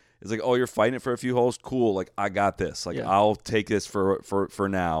partner is like, oh, you're fighting it for a few holes? Cool. Like, I got this. Like, Yeah. I'll take this for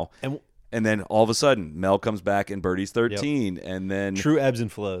now. And then all of a sudden, Mel comes back and birdies 13. And then... True ebbs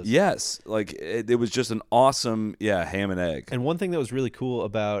and flows. Yes. Like, it was just an awesome, ham and egg. And one thing that was really cool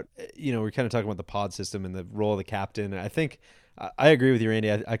about, we're kind of talking about the pod system and the role of the captain. I think I agree with you,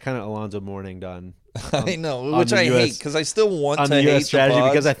 Randy. I kind of Alonzo Mourninged on I know, on which the I US hate because I still want on to the hate U.S. strategy the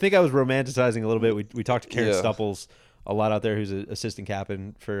pods. because I think I was romanticizing a little bit. We talked to Karen Yeah. Stupples a lot out there, who's an assistant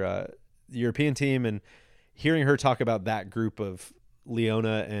captain for the European team, and hearing her talk about that group of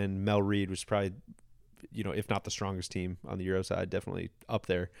Leona and Mel Reid was probably, if not the strongest team on the Euro side, definitely up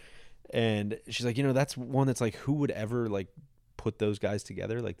there. And she's like, that's one that's like, who would ever like put those guys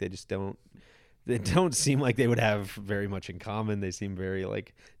together? Like, they just don't. They don't seem like they would have very much in common. They seem very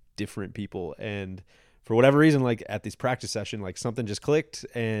like different people, and for whatever reason, like at this practice session, like something just clicked,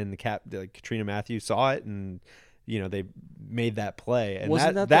 and like Katrina Matthews saw it, and they made that play, and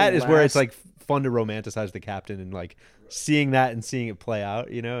Wasn't that is where it's last- like fun to romanticize the captain and like seeing that and seeing it play out,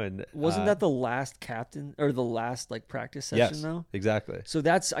 and Wasn't that the last captain or the last like practice session yes, though? exactly. So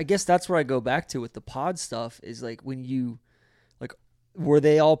I guess that's where I go back to with the pod stuff is like when you like were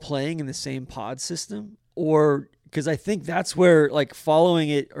they all playing in the same pod system, or because I think that's where like following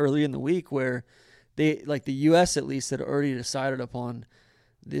it early in the week where they like the US at least had already decided upon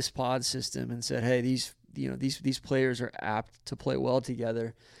this pod system and said, hey, these players are apt to play well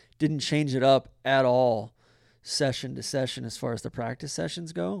together. Didn't change it up at all session to session as far as the practice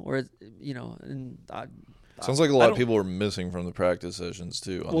sessions go, or and Sounds like a lot of people were missing from the practice sessions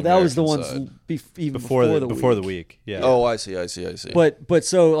too. well, that was the ones American side. even Before the week. week, yeah. Oh, I see. But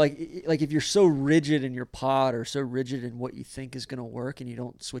so like if you're so rigid in your pod or so rigid in what you think is going to work and you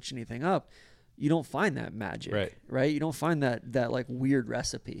don't switch anything up, you don't find that magic, right? You don't find that like weird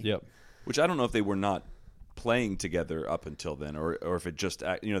recipe. Yep. Which I don't know if they were not playing together up until then, or if it just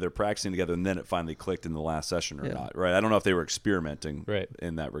they're practicing together and then it finally clicked in the last session or not, right? I don't know if they were experimenting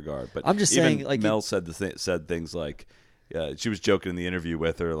in that regard, but I'm just even saying, like Mel said things like, she was joking in the interview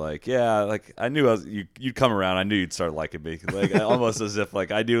with her, like, like I knew you'd come around, I knew you'd start liking me, like almost as if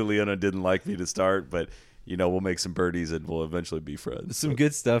like I knew Leona didn't like me to start, but we'll make some birdies and we'll eventually be friends. Some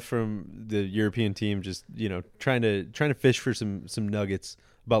good stuff from the European team, just trying to fish for some nuggets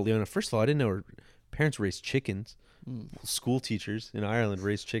about Leona. First of all, I didn't know her parents raised chickens. School teachers in Ireland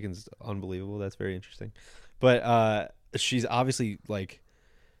raised chickens. Unbelievable. That's very interesting. But she's obviously like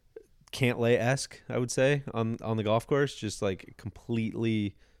Cantlay-esque, I would say, on the golf course. Just like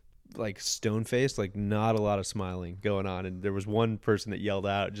completely like stone faced, like not a lot of smiling going on. And there was one person that yelled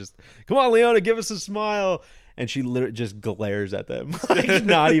out, just, "Come on, Leona, give us a smile." And she literally just glares at them, like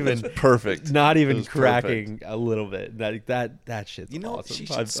not even perfect, not even cracking a little bit. That shit's awesome. She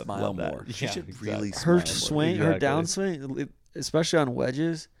I should smile love that. more. She Yeah, should exactly. really smile Her more. swing, her downswing, especially on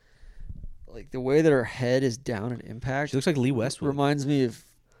wedges, like the way that her head is down and impact, She looks like Lee Westwood. reminds me of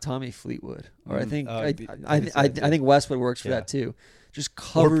Tommy Fleetwood. Or I think I I think Westwood works for Yeah. that too. Just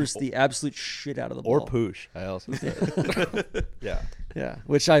covers the absolute shit out of the ball. Or Poosh, I also said. Yeah. Yeah,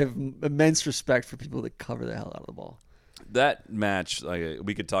 which I have immense respect for people that cover the hell out of the ball. That match, like,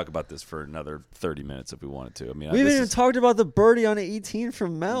 we could talk about this for another 30 minutes if we wanted to. I mean, We haven't this even is- talked about the birdie on 18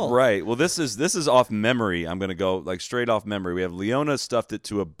 from Mel. Right. Well, this is off memory. I'm going to go like straight off memory. We have Leona stuffed it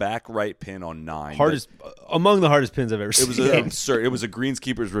to a back right pin on 9. Hardest among the hardest pins I've ever It was seen. absurd. It was a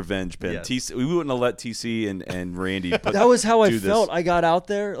greenskeeper's revenge pin. Yes. TC, we wouldn't have let TC and Randy put That was how I do this. felt. I got out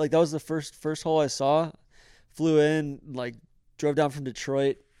there, like that was the first hole I saw. Flew in, like drove down from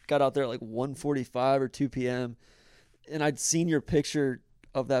Detroit, got out there at like 1:45 or 2 p.m. and I'd seen your picture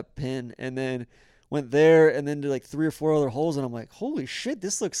of that pin, and then went there and then did like 3 or 4 other holes, and I'm like, holy shit,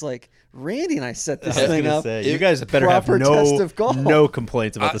 this looks like Randy and I set this I was thing gonna up. say, you guys better have proper test of golf. no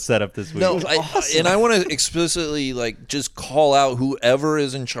complaints about the setup this week. No, awesome. and I want to explicitly like just call out whoever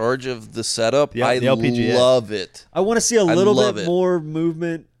is in charge of the setup. Yeah, I the LPGA. love it. I want to see a little love bit it. more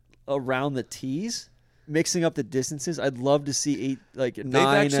movement around the tees, mixing up the distances. I'd love to see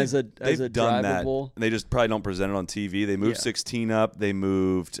 9 as a they've done that. drivable. They just probably don't present it on TV. They moved 16 up. They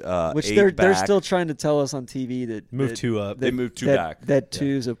moved Which 8 they're back. still trying to tell us on TV that Move that- 2 up. They moved 2 that, back. That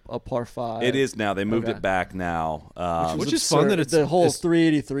 2's a par 5. It is now. They moved Okay. it back now. Which is fun that it's the whole it's-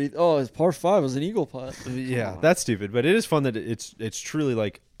 383. Oh, it's par 5 was an eagle putt. Yeah, that's stupid, but it is fun that it's truly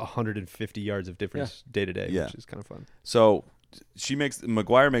like 150 yards of difference day to day, Yeah. which is kind of fun. So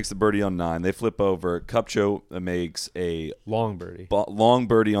McGuire makes the birdie on 9. They flip over. Kupcho makes a long birdie. Long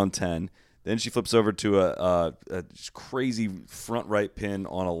birdie on 10. Then she flips over to a just crazy front right pin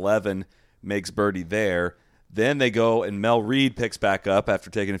on 11, makes birdie there. Then they go and Mel Reed picks back up after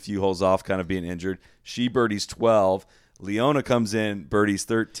taking a few holes off, kind of being injured. She birdies 12. Leona comes in, birdies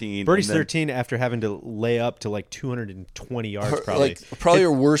 13. Birdies 13 after having to lay up to like 220 yards probably. Probably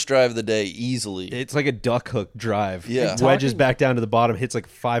her worst drive of the day, easily. It's like a duck hook drive. Yeah. Wedges back down to the bottom, hits like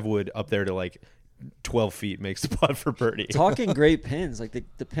 5 wood up there to like 12 feet, makes the putt for birdie. Talking great pins, like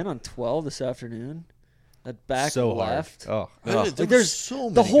the pin on 12 this afternoon, that back so left. hard. There's so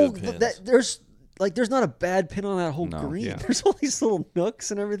many the whole good pins. there's not a bad pin on that whole green. yeah. There's all these little nooks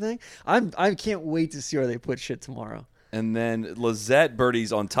and everything. I can't wait to see where they put shit tomorrow. And then Lizette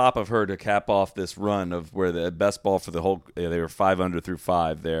birdies on top of her to cap off this run of where the best ball for the whole. They were 5 under through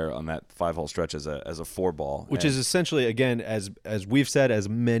 5 there on that 5-hole stretch as a 4 ball, which is essentially, again, as we've said, as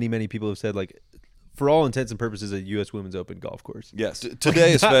many people have said, like for all intents and purposes, a U.S. Women's Open golf course. Yes,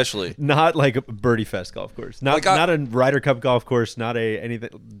 today especially. Not like a Birdie Fest golf course. Not a Ryder Cup golf course. Not a anything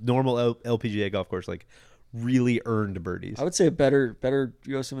normal LPGA golf course. Like really earned birdies. I would say a better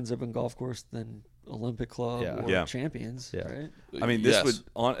U.S. Women's Open golf course than Olympic Club or Yeah. Champions, right? I mean,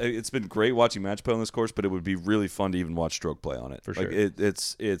 it's been great watching match play on this course, but it would be really fun to even watch stroke play on it. For sure.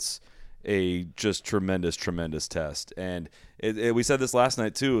 It's a just tremendous test. And we said this last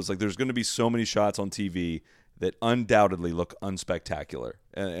night too. It's like there's going to be so many shots on TV that undoubtedly look unspectacular.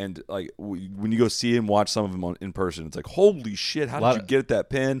 And like when you go see and watch some of them in person, it's like, holy shit, how did you get at that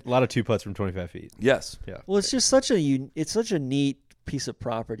pin? A lot of 2 putts from 25 feet. Yes. Yeah. Well, it's just such a neat piece of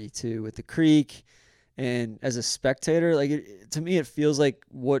property too, with the creek. And as a spectator, like to me, it feels like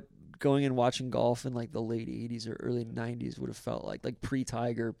what going and watching golf in like the late 80s or early 90s would have felt like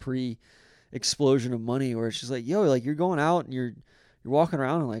pre-Tiger, pre-explosion of money, where it's just like, yo, like you're going out and you're walking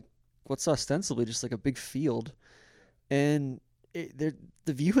around and like what's ostensibly just like a big field, and the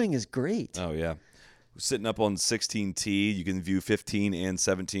viewing is great. Oh yeah. Sitting up on 16T, you can view 15 and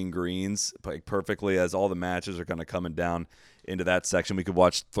 17 greens like perfectly as all the matches are kind of coming down into that section. We could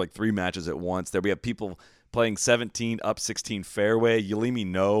watch like 3 matches at once. There we have people playing 17 up 16 fairway. You let me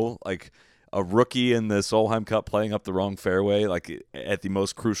know, like a rookie in the Solheim Cup playing up the wrong fairway, like at the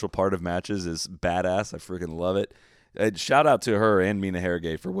most crucial part of matches, is badass. I freaking love it. Shout out to her and Mina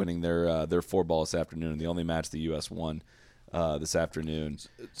Harrogate for winning their 4-ball this afternoon, the only match the U.S. won this afternoon.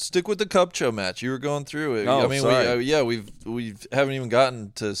 Stick with the Kupcho match. You were going through it. Oh, I mean, sorry. we haven't even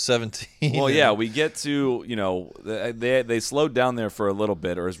gotten to 17. Well, yeah, we get to, they slowed down there for a little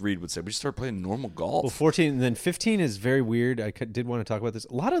bit, or as Reed would say, we just started playing normal golf. Well, 14 and then 15 is very weird. I did want to talk about this.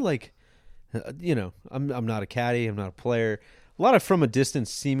 A lot of like, I'm not a caddy. I'm not a player. A lot of from a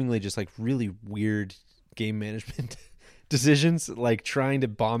distance, seemingly just like really weird game management decisions, like trying to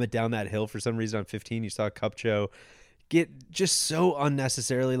bomb it down that hill for some reason on 15. You saw Kupcho get just so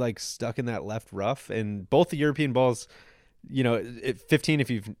unnecessarily like stuck in that left rough, and both the European balls, at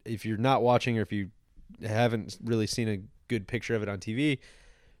 15, if you're not watching or if you haven't really seen a good picture of it on TV,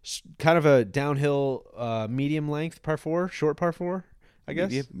 kind of a downhill medium length par 4, short par 4, I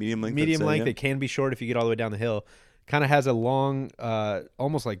guess. Medium length. It can be short if you get all the way down the hill. Kind of has a long,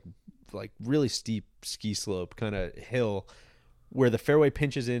 almost like really steep ski slope kind of hill where the fairway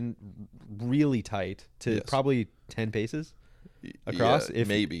pinches in really tight to probably 10 paces across, if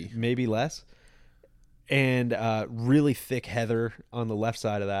maybe less, and really thick heather on the left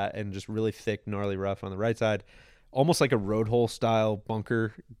side of that, and just really thick gnarly rough on the right side, almost like a road hole style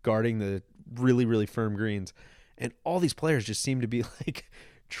bunker guarding the really, really firm greens. And all these players just seem to be like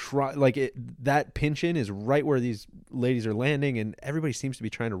that pinch in is right where these ladies are landing, and everybody seems to be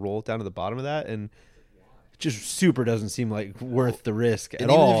trying to roll it down to the bottom of that, and just super doesn't seem like worth the risk at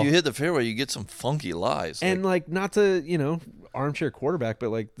all. Even if you hit the fairway, you get some funky lies. And like not to, armchair quarterback,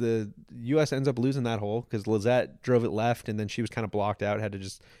 but like the U.S. ends up losing that hole because Lizette drove it left, and then she was kind of blocked out, had to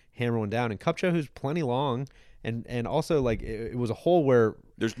just hammer one down. And Kupcho, who's plenty long, and also like it was a hole where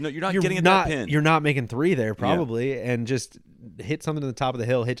you're not getting at that pin. You're not making 3 there probably, and just hit something to the top of the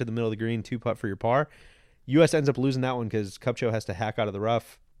hill, hit to the middle of the green, 2 putt for your par. U.S. ends up losing that one because Kupcho has to hack out of the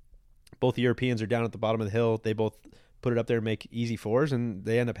rough. Both the Europeans are down at the bottom of the hill. They both put it up there and make easy 4s, and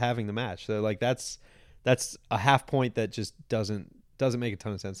they end up having the match. So like that's a half point that just doesn't make a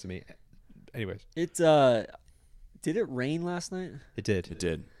ton of sense to me. Anyways, did it rain last night? It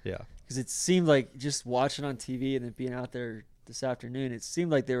did. Yeah. Because it seemed like just watching on TV and then being out there this afternoon, it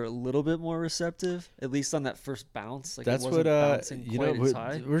seemed like they were a little bit more receptive, at least on that first bounce. Like that's it wasn't bouncing quite as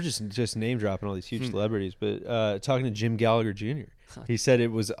high. We're just name dropping all these huge celebrities, but talking to Jim Gallagher Jr., he said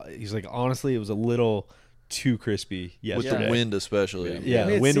he's like, honestly, it was a little too crispy with yesterday. the wind especially. Yeah, I mean,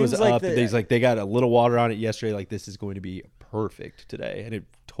 the it wind was seems like up. They got a little water on it yesterday. Like, this is going to be perfect today, and it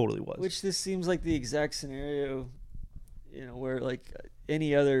totally was. Which this seems like the exact scenario, where like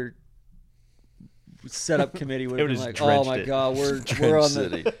any other setup committee would They have been would've like, just "Oh my drenched it. God, we're on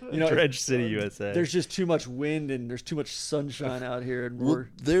City. the Dredge City, USA. There's just too much wind and there's too much sunshine out here, and Well,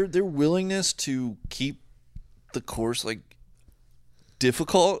 their willingness to keep the course like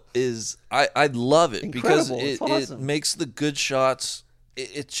difficult is I love it because Incredible. It's it awesome. makes the good shots.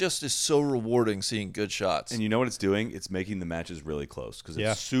 It just is so rewarding seeing good shots. And you know what it's doing? It's making the matches really close because it's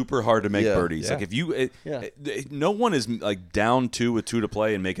Yeah. super hard to make Yeah. birdies. Yeah. Like if you, Yeah. no one is like down 2 with 2 to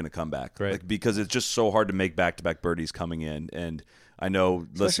play and making a comeback, Right. Like, because it's just so hard to make back-to-back birdies coming in. And I know,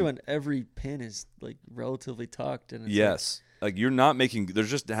 especially listen, when every pin is like relatively tucked and it's yes, like you're not making. There's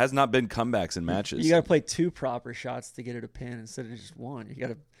just has not been comebacks in matches. you got to play 2 proper shots to get it a pin instead of just 1. You got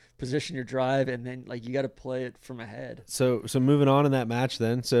to position your drive and then like you got to play it from ahead. So moving on in that match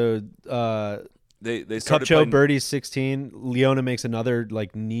then. So they started Cupcho playing, birdie 16. Leona makes another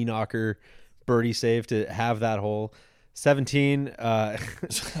like knee knocker birdie save to have that hole. 17. I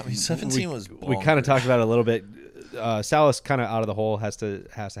mean, 17 was We kind of talked about it a little bit. Salas kind of out of the hole, has to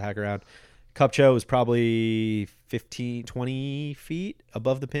hack around. Cupcho was probably 15, 20 feet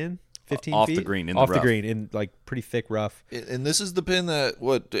above the pin. 15 off feet? the green, in the off the rough. green in like pretty thick rough. And this is the pin that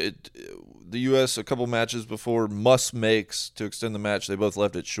the U.S. a couple matches before Muss makes to extend the match. They both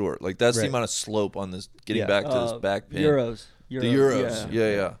left it short. Like that's the Right. amount of slope on this getting Yeah. back to this back pin. Euros. The Euros.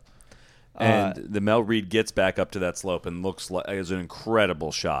 Yeah. and the Mel Reed gets back up to that slope and looks like it's an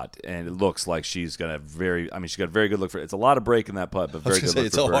incredible shot. And it looks like she's gonna she's got a very good look for it. It's a lot of break in that putt, but I was very gonna good say look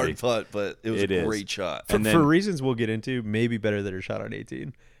it's for a birdie. hard putt, but it was It a is. great shot. And then- for reasons we'll get into, maybe better than her shot on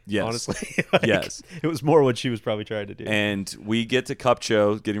 18. Yes. Honestly. Like, Yes. It was more what she was probably trying to do. And we get to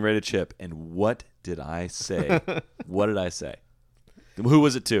Cupcho getting ready to chip. And what did I say? What did I say? Who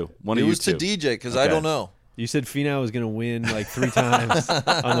was it to? One It of you was to two. DJ because I Okay. don't know. You said Finau was going to win like 3 times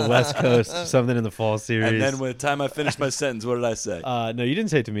on the West Coast, something in the fall series. And then by the time I finished my sentence, what did I say? No, you didn't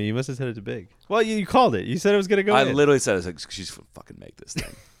say it to me. You must have said it to Big. Well, you called it. You said it was going to go I in. literally said, I was like, she's fucking make this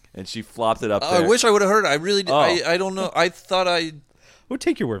thing. And she flopped it up I there. wish I would have heard it. I really did. Oh. I don't know. I thought I. We'll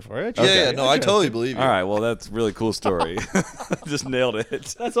take your word for it. Yeah, no, I totally believe you. All right, well, that's a really cool story. Just nailed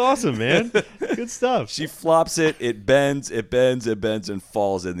it. That's awesome, man. Good stuff. She flops it, it bends, and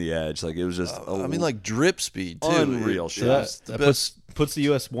falls in the edge. Like, it was just I mean, like drip speed too. unreal It- shot. that, it's the that best. puts the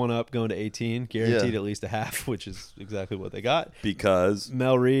U.S. one up going to 18, guaranteed Yeah. at least a half, which is exactly what they got. because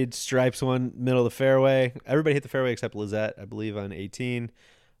Mel Reed stripes one middle of the fairway. Everybody hit the fairway except Lizette, I believe, on 18.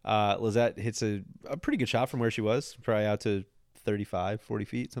 Lizette hits a pretty good shot from where she was, probably out to 35, 40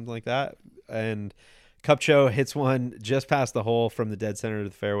 feet, something like that. And Cupcho hits one just past the hole from the dead center of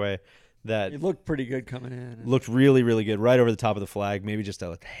the fairway that It looked pretty good coming in. looked really, really good, right over the top of the flag, maybe just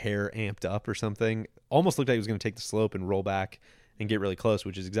a hair amped up or something. Almost looked like he was going to take the slope and roll back and get really close,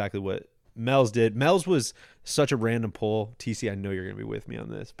 which is exactly what Mel's did. Mel's was such a random pull. TC, I know you're going to be with me on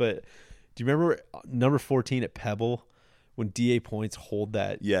this, but do you remember number 14 at Pebble when DA Points hold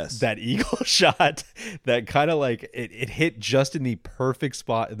that Yes. that eagle shot that kind of like it hit just in the perfect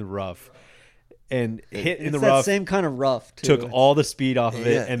spot in the rough and hit in It's the that rough, same kind of rough too. took all the speed off of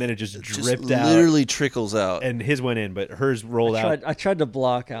it, Yeah. and then it just It dripped just out. literally trickles out. And his went in, but hers rolled out. I tried to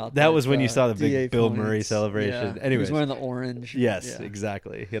block out. That was when you saw the big DA Bill points. Murray celebration. Yeah. He Anyways. was wearing the orange. Yes, Yeah.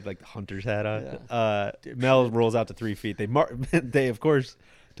 exactly. He had like the hunter's hat on. Yeah. Mel rolls out to 3 feet. They of course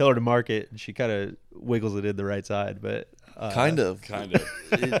tell her to mark it, and she kind of wiggles it in the right side, but kind of.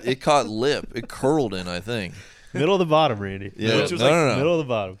 It caught lip. It curled in, I think. middle of the bottom, Randy. Yeah. Which was No, like no, no. middle of the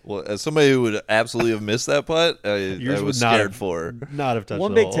bottom. Well, as somebody who would absolutely have missed that putt, I Yours was would not scared have- for her. Not have touched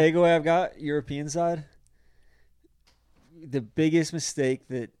One the big hole. takeaway I've got, European side. The biggest mistake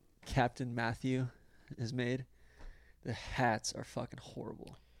that Captain Matthew has made, the hats are fucking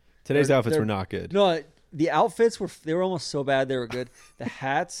horrible. Today's They're- outfits they're- were not good. No, the outfits were almost so bad they were good. The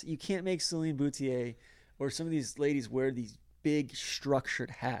hats, you can't make Celine Boutier or some of these ladies wear these big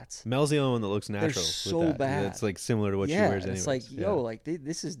structured hats. Mel's the only one that looks natural. so with that. bad. It's like similar to what she Yeah, wears it's anyways. like, yo, like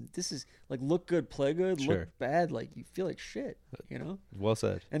this is like look good, play good, Sure. look bad, like you feel like shit, you know? Well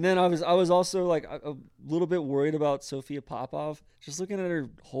said. And then I was also like a little bit worried about Sophia Popov. Just looking at her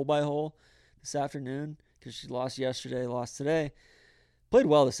hole by hole this afternoon because she lost yesterday, lost today. Played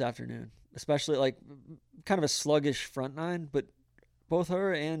well this afternoon, especially like kind of a sluggish front nine, but both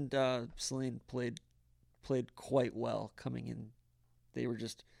her and Celine played quite well coming in. They were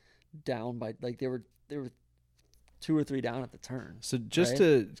just down by like they were 2 or 3 down at the turn. So just right?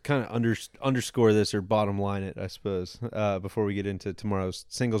 to kind of underscore this or bottom line it, I suppose, before we get into tomorrow's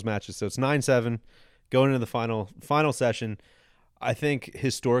singles matches. So it's 9-7. going into the final session, I think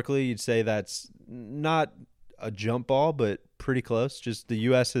historically you'd say that's not a jump ball, but pretty close. Just the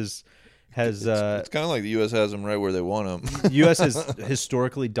U.S. has it's kind of like the U.S. has them right where they want them. U.S. has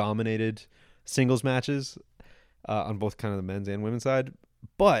historically dominated singles matches on both kind of the men's and women's side.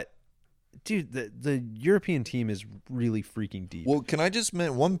 But, dude, the European team is really freaking deep. Well, can I just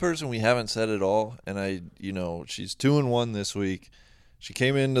mention one person we haven't said at all? And she's 2-1 this week. She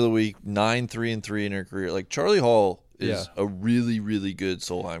came into the week 9-3-3 in her career. Like, Charlie Hall is a really, really good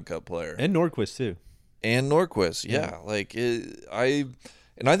Solheim Cup player. And Nordquist, too. And Nordquist, yeah. Like,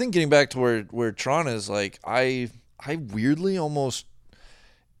 I think getting back to where Tron is, like, I weirdly almost,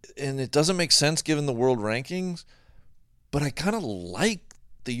 and it doesn't make sense given the world rankings, but I kind of like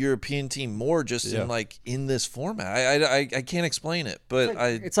the European team more just in this format. I can't explain it, but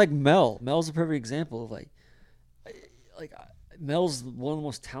it's like Mel. Mel's a perfect example of like Mel's one of the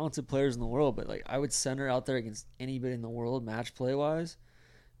most talented players in the world, but like I would send her out there against anybody in the world match play wise.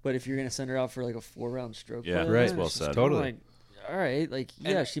 But if you're gonna send her out for like a 4-round stroke, play, right, well said. Totally. Like, all right, like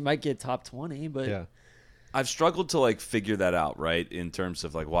she might get top 20, but I've struggled to like figure that out, right? In terms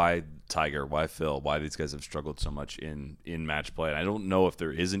of like why Tiger, why Phil, why these guys have struggled so much in match play. And I don't know if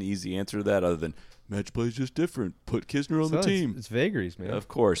there is an easy answer to that other than match play is just different. Put Kisner on the team. It's vagaries, man. Of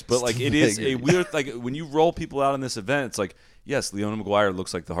course. But like it is a weird, like when you roll people out in this event, it's like, yes, Leona McGuire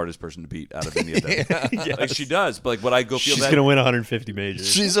looks like the hardest person to beat out of any of them. Like she does. But like what I go feel she's going to win 150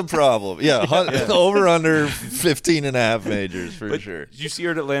 majors. She's a problem. Yeah. Over under 15 and a half majors for sure. You see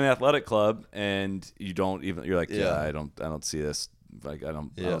her at Atlanta Athletic Club and you're like, I don't see this. Like I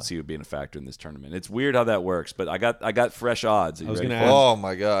don't see it being a factor in this tournament. It's weird how that works, but I got fresh odds. I was going to ask. Oh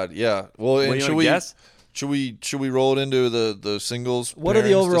my God, yeah. Well, and should we guess? Should we roll it into the singles? What are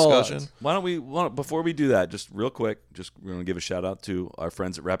the overall discussion? odds? Why don't we before we do that, just real quick, we're gonna give a shout out to our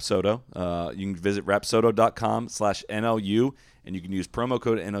friends at Rapsodo. You can visit rapsodo.com/NLU and you can use promo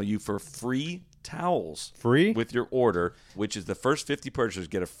code NLU for free towels with your order, which is the first 50 purchasers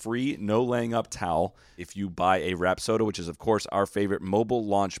get a free no laying up towel if you buy a Rapsodo, which is of course our favorite mobile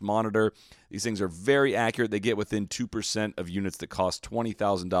launch monitor. These things are very accurate. They get within 2% of units that cost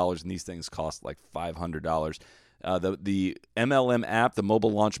 $20,000, and these things cost like $500. The MLM app, the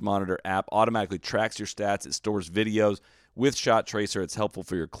mobile launch monitor app, automatically tracks your stats. It stores videos with Shot Tracer. It's helpful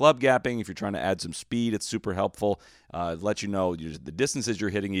for your club gapping. If you're trying to add some speed, it's super helpful. It lets you know the distances you're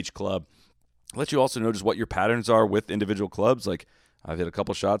hitting each club. Let you also know just what your patterns are with individual clubs. Like I've hit a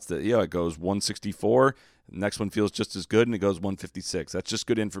couple shots that, it goes 164. The next one feels just as good, and it goes 156. That's just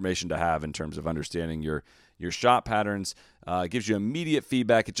good information to have in terms of understanding your shot patterns. It gives you immediate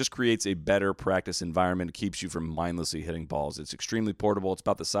feedback. It just creates a better practice environment. It keeps you from mindlessly hitting balls. It's extremely portable. It's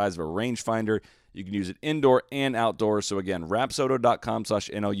about the size of a rangefinder. You can use it indoor and outdoors. So again,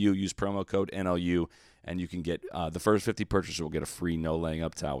 rapsodo.com/NLU. Use promo code NLU. And you can get the first 50 purchasers will get a free no laying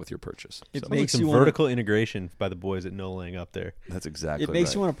up towel with your purchase. It makes some vertical integration by the boys at No Laying Up there. That's exactly. It makes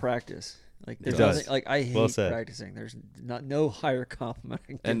right. you want to practice. Like it does. Like I hate practicing. There's no higher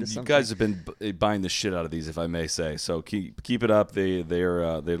compliment. And you guys have been buying the shit out of these, if I may say. So keep it up.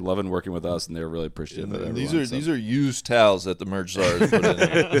 They're loving working with us, and they're really appreciative of everyone. These are used towels that the merch czars put in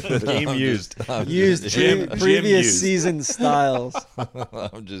there. Game used previous season styles.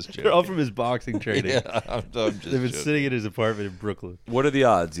 I'm just joking. They're all from his boxing training. Yeah, I'm just They've been sitting in his apartment in Brooklyn. What are the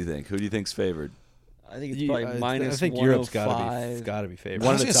odds, you think? Who do you think's favored? I think it's probably minus. I think Europe's got to be favored.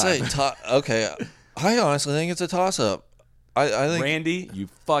 I was gonna say, okay. I honestly think it's a toss-up. I think Randy, you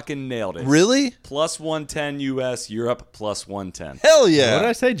fucking nailed it. Really? Plus 110 U.S. Europe plus 110. Hell yeah! What did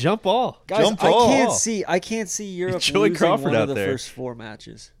I say? Jump ball. Guys, Jump ball. I can't see Europe Joey losing Crawford one out of the there. first 4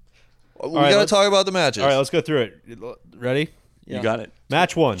 matches. We got to talk about the matches. All right, let's go through it. Ready? Yeah. You got it.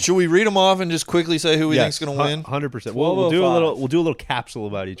 Match 1. Should we read them off and just quickly say who we think's going to win? 100%. We'll do a little capsule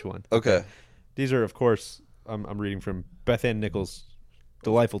about each one. Okay. These are, of course, I'm reading from Beth Ann Nichols'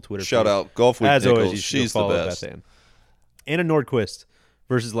 delightful Twitter. Shout feed. out Golf with As Nichols. always, you should She's the follow best. Beth Ann. Anna Nordquist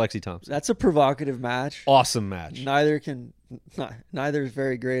versus Lexi Thompson. That's a provocative match. Awesome match. Neither is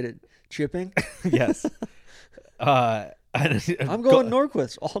very great at chipping. Yes. I'm going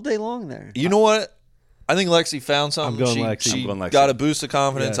Norquist all day long there. You know what? I think Lexi found something. I'm going Lexi. She I'm going Lexi. got a boost of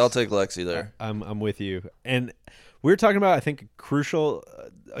confidence. Yes. I'll take Lexi there. I'm with you. And we were talking about, I think, crucial,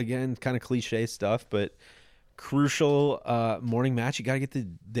 again, kind of cliche stuff, but crucial morning match. You got to get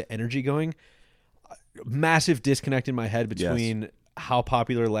the energy going. Massive disconnect in my head between how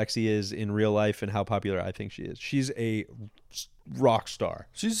popular Lexi is in real life and how popular I think she is. She's a rock star.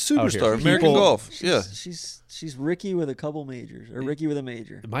 She's a out here. superstar. American golf. Yeah. She's Ricky with a couple majors, or Ricky with a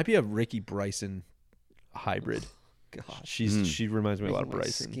major. It might be a Ricky Bryson hybrid. God. She reminds me a lot of Making my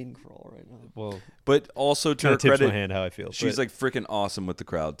Bryson. Skin crawl right now. Well, But also to kind her of tips credit, my hand how I feel. she's but like freaking awesome with the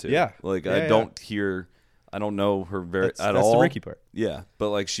crowd too. Yeah. Like Yeah, I yeah. don't know her very that's at the all. Ricky part. Yeah, but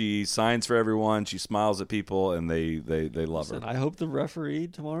like she signs for everyone, she smiles at people, and they love her. And I hope the referee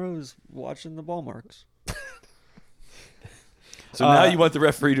tomorrow is watching the ball marks. So now you want the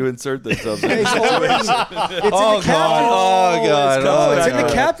referee to insert themselves. It's in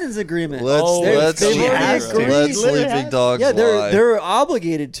the captain's agreement. Let's They've already agreed. let sleeping dogs Yeah, lie. they're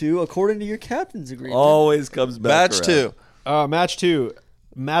obligated to according to your captain's agreement. Always comes back. Match around. 2. Match 2,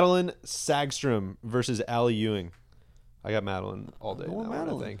 Madeline Sagstrom versus Allie Ewing. I got Madeline all day. Go on, That one, I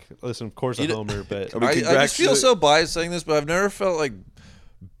Madeline. think. Listen, of course, a homer, but we I just feel so biased saying this, but I've never felt like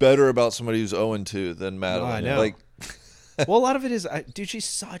better about somebody who's 0-2 than Madeline. I know. Like, well, a lot of it is, dude, she's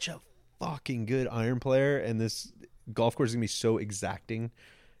such a fucking good iron player, and this golf course is gonna be so exacting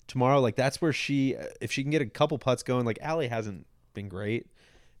tomorrow. Like that's where if she can get a couple putts going. Like Allie hasn't been great.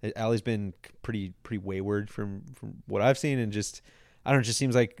 Allie's been pretty wayward from what I've seen, and just I don't know. It just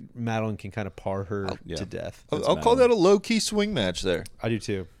seems like Madeline can kind of par her to death. I'll call that a low-key swing match there. I do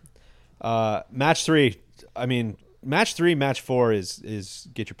too. Match 3. I mean, match 3, match 4 is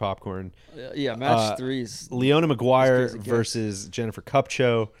get your popcorn. Yeah, match 3's Leona McGuire as it gets. versus Jennifer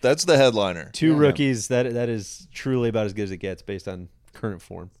Kupcho. That's the headliner. Two rookies. That is truly about as good as it gets based on current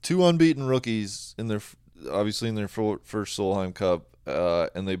form. 2 unbeaten rookies in their first Solheim Cup,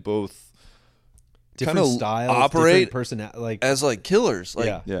 and they both Different kinda styles, operate different personality. Like as like killers.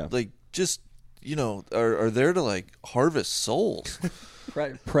 Like, Yeah. like just are there to like harvest souls.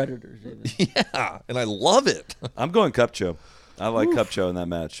 predators. Even. Yeah, and I love it. I'm going Kupcho. I like Kupcho in that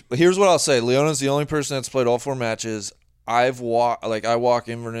match. But here's what I'll say: Leona's the only person that's played all 4 matches. I walk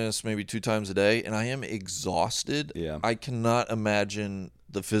Inverness maybe 2 times a day, and I am exhausted. Yeah. I cannot imagine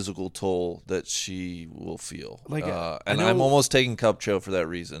the physical toll that she will feel. Like, and I know- I'm almost taking Kupcho for that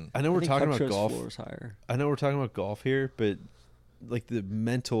reason. I know we're I think talking about Kupcho's golf. floor is higher. I know we're talking about golf here, but like the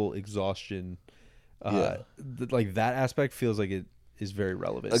mental exhaustion, like that aspect feels like it is very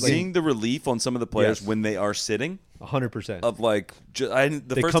relevant. Seeing the relief on some of the players Yes. when they are sitting 100%. of like the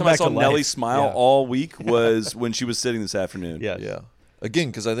They first come time I back saw to life. Nelly smile Yeah. all week was when she was sitting this afternoon. Yeah. Yeah. Again,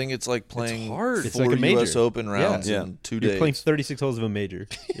 because I think it's like playing hard. It's 4 like a major. U.S. Open rounds Yeah. in 2 You're days. playing 36 holes of a major,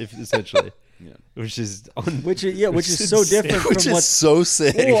 essentially. Which is Which is so different Which from is what. so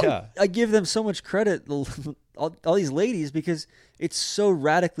sick. Well, Yeah. I give them so much credit, all these ladies, because it's so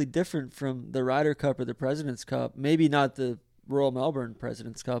radically different from the Ryder Cup or the President's Cup. Maybe not the Royal Melbourne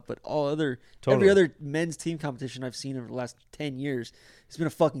President's Cup, but every Totally. other men's team competition I've seen over the last 10 years has been a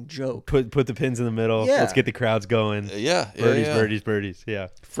fucking joke. Put the pins in the middle. Yeah. Let's get the crowds going. Yeah. Birdies, yeah. birdies. Yeah.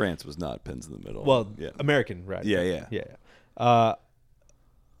 France was not pins in the middle. Well, yeah. American, right? Yeah.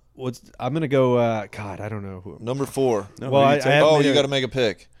 I'm gonna go. God, I don't know who. Number 4. Well, I have Oh, made you a- got to make a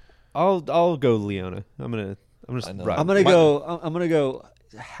pick. I'll go Leona. I'm just I know. ride. I'm gonna go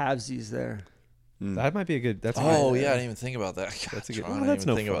halvesies there. That might be a good. That's a Oh, good, yeah. I didn't even think about that. That's a good. I Oh, didn't that's even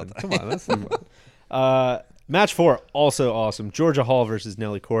no think fun. about that. Come on, that's no fun. Match 4, also awesome. Georgia Hall versus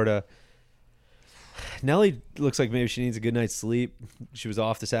Nelly Korda. Nelly looks like maybe she needs a good night's sleep. She was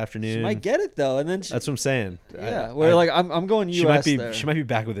off this afternoon. She might get it though, and then That's what I'm saying. yeah. I'm going U.S. She might be. there. She might be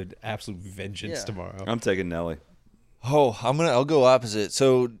back with an absolute vengeance Yeah. tomorrow. I'm taking Nelly. Oh, I'll go opposite.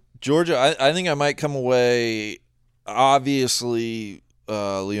 So Georgia, I think I might come away. Obviously,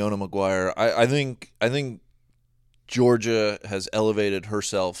 Leona McGuire. I think Georgia has elevated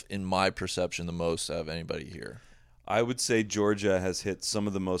herself in my perception the most out of anybody here. I would say Georgia has hit some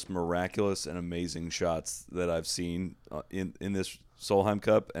of the most miraculous and amazing shots that I've seen in this Solheim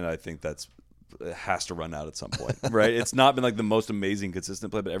Cup, and I think it has to run out at some point, right? It's not been like the most amazing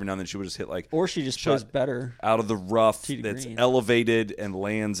consistent play, but every now and then she would just hit like or she just shot plays better. out of the rough Tee to that's green. elevated and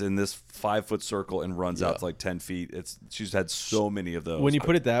lands in this 5-foot circle and runs out Yeah. to like 10 feet. She's had so many of those. When you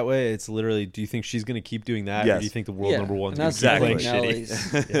put it that way, it's literally. Do you think she's going to keep doing that, or Yes. do you think the world Yeah, number one's and going to that's keep exactly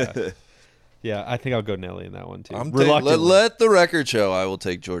playing Nelly's. shitty? Yeah, I think I'll go Nelly in that one too. I'm Reluctantly. let the record show I will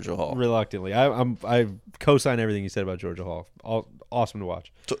take Georgia Hall. Reluctantly, I co-sign everything you said about Georgia Hall. Awesome to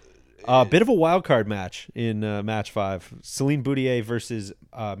watch. Bit of a wild card match in match 5. Celine Boutier versus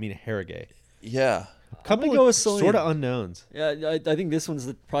Mina Harrigay. Yeah. Couple gonna go of with Celine. sort of unknowns. Yeah, I think this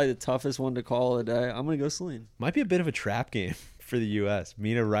one's probably the toughest one to call a day. I'm gonna go Celine. Might be a bit of a trap game for the U.S.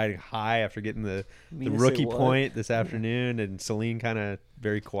 Mina riding high after getting the Mina say rookie what? point this afternoon, and Celine kind of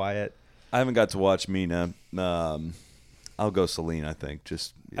very quiet. I haven't got to watch Mina. I'll go Celine, I think.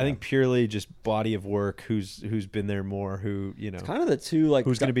 I think purely just body of work. Who's been there more? Who Kind of the two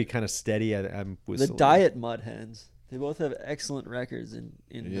who's going to be kind of steady? I'm with the Celine. diet mud hens. They both have excellent records in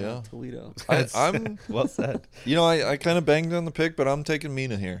Yeah. Toledo. I'm. Well said. I kind of banged on the pick, but I'm taking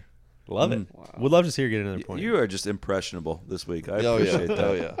Mina here. Love it. Wow. Would love to see her get another point. You are just impressionable this week. I Oh appreciate yeah. that.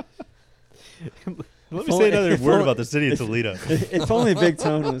 Oh yeah. Let me say another if word only- about the city of Toledo. If only Big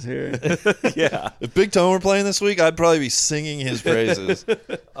Tone was here. Yeah. If Big Tone were playing this week, I'd probably be singing his praises.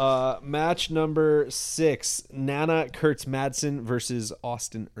 Match number 6, Nana Kurtz Madsen versus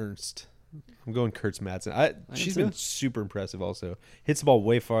Austin Ernst. I'm going Kurtz Madsen. She's been super impressive also. Hits the ball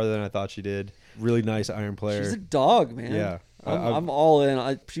way farther than I thought she did. Really nice iron player. She's a dog, man. Yeah. I'm all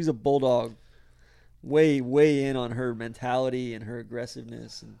in. She's a bulldog. Way in on her mentality and her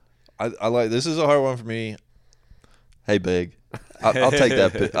aggressiveness. And I like. This is a hard one for me. Hey, Big. I'll take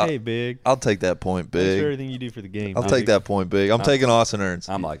that. Hey, Big. I'll take that point, Thanks for Big. everything you do for the game. I'll take that point, Big. I'm taking Austin Ernst.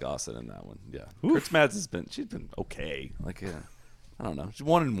 I'm like Austin in that one. Yeah. Kurtz Madsen's she's been okay. Like I don't know. She's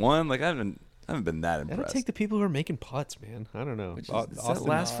 1-1. Like I haven't been that I impressed. don't take the people who are making putts, man. I don't know. Which is- Does that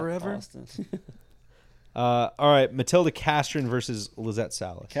last forever? Austin. All right, Matilda Castron versus Lizette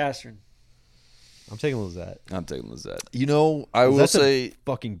Salas. Castron. I'm taking Lizette. I'm taking Lizette. I will Lizette's a say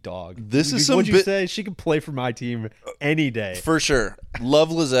fucking dog. This is some What'd you bit- say? She could play for my team any day. for sure. Love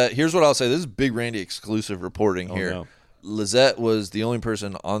Lizette. Here's what I'll say. This is Big Randy exclusive reporting here. No. Lizette was the only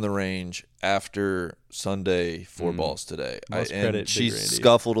person on the range after Sunday 4 balls today. Must credit Big she Randy.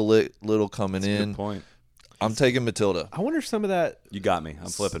 scuffled a little coming That's a in. good point. I'm taking Matilda. I wonder if some of that You got me. I'm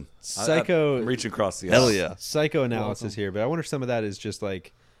flipping. Psycho- I'm reaching across the Hell aisle. yeah. psychoanalysis here, but I wonder if some of that is just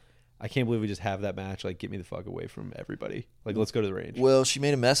like, I can't believe we just have that match. Like, get me the fuck away from everybody. Like, let's go to the range. Well, she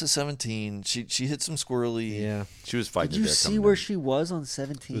made a mess of 17. She hit some squirrely. Yeah, She was fighting. Did you there see coming where in. she was on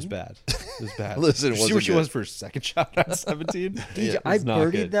 17? it was bad. It was bad. Listen, it Did you see wasn't where she good. was for her second shot at 17? Dude, Yeah, I it's not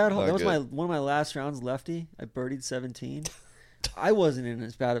birdied good. that. Not That was good. one of my last rounds lefty. I birdied 17. I wasn't in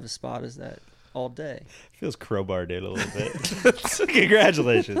as bad of a spot as that all day. Feels crowbar did a little bit.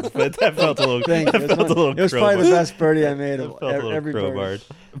 Congratulations, but that felt a little. Thank you. That felt a little. It was probably the crowbar. best birdie I made That of felt a little every birdie. crowbar.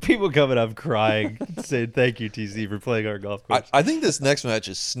 People coming up crying, saying thank you, TC, for playing our golf course. I think this next match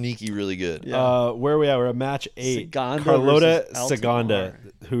is sneaky really good. Yeah. Where are we at? We're at match 8. Saganda Carlota versus Saganda,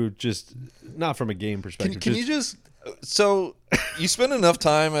 Altamar. who just not from a game perspective. Can you just so you spend enough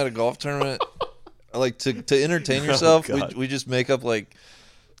time at a golf tournament like to entertain yourself? God. We just make up like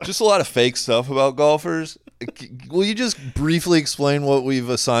just a lot of fake stuff about golfers. Will you just briefly explain what we've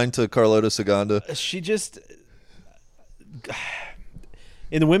assigned to Carlota Saganda? She just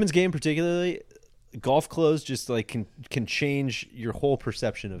in the women's game particularly, golf clothes just like can change your whole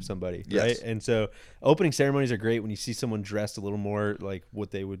perception of somebody, Yes. right? And so opening ceremonies are great when you see someone dressed a little more like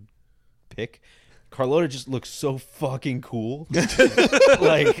what they would pick. Carlota just looks so fucking cool.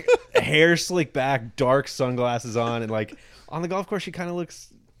 Like hair slicked back, dark sunglasses on, and like on the golf course she kind of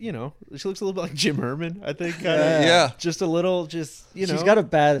looks, she looks a little bit like Jim Herman, I think. Kinda. Yeah. Just a little, just, She's got a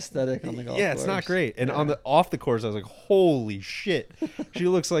bad aesthetic on the golf yeah, course. it's not great. And on the off the course, I was like, holy shit. She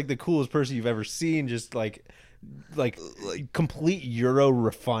looks like the coolest person you've ever seen. Just like complete Euro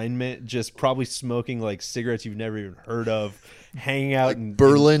refinement, just probably smoking like cigarettes you've never even heard of, hanging out in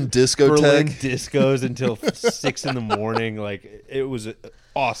Berlin discotheque. Berlin discos until 6 in the morning. Like, it was an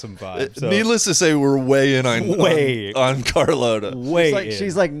awesome vibe. So, Needless to say, we're way in on Carlota. way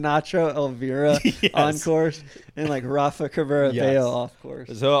She's like Nacho Elvira Yes. on course and like Rafa Cabrera Yes. Bello off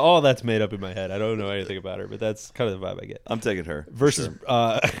course. So all that's made up in my head. I don't know anything about her, but that's kind of the vibe I get. I'm taking her. Versus,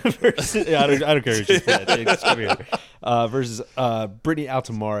 Sure. versus I don't care who she's playing. Just come here. Versus Brittany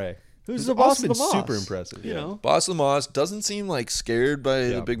Altamare, Who's who's the boss also of been the Moss? super impressive. You know, Boss Lamas doesn't seem like scared by Yeah.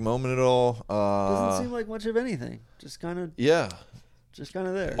 the big moment at all. doesn't seem like much of anything. Just kind of Yeah.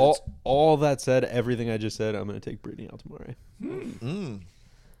 there. All that said, everything I just said, I'm going to take Brittany Altamare.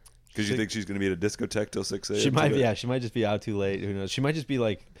 Because you think she's going to be at a discotheque till 6 a.m. She might, today? yeah, she might just be out too late. Who knows? She might just be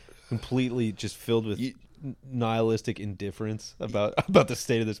like completely just filled with nihilistic indifference about the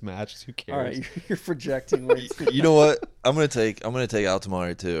state of this match. Who cares? All right, you're projecting. Where You know what? I'm gonna take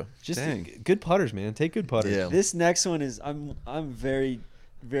Altamare too. Just Dang. good putters, man. Take good putters. Yeah. this next one is I'm very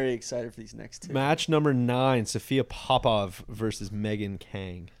very excited for these next two. Match number 9: Sophia Popov versus Megan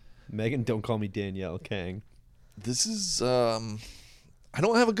Kang. Megan, don't call me Danielle Kang. This is I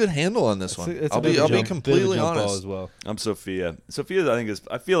don't have a good handle on this one. It's a I'll bit be of a jump- bit of a completely jump ball honest. as well. I'm Sophia. Sophia,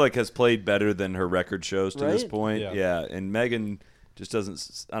 I feel like has played better than her record shows to this Right? point. Yeah. Yeah, and Megan just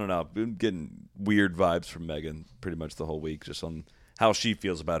doesn't. I don't know. I've been getting weird vibes from Megan pretty much the whole week, just on how she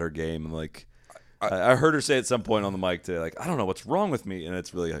feels about her game. And like, I heard her say at some point on the mic today, like, I don't know what's wrong with me, and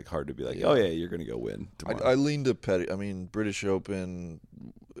it's really like hard to be like, oh yeah, you're gonna go win tomorrow. I lean to British Open.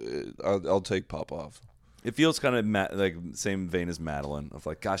 I'll take Popov. It feels kind of like same vein as Madeline of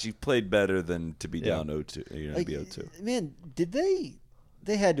like, gosh, you played better than to be down 0-2. You know, Like, be 0-2. man, did they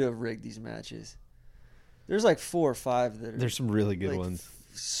had to have rigged these matches? There's like 4 or 5 that are There's some really good like, ones.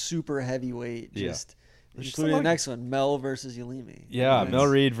 super heavyweight. Yeah. Just There's including some, the like- next one, Mel versus Yulimi. Yeah, Nice. Mel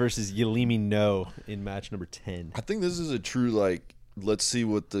Reed versus Yulimi No in match number 10. I think this is a true like. Let's see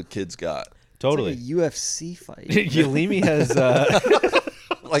what the kids got. Totally. It's like a UFC fight. Yulimi has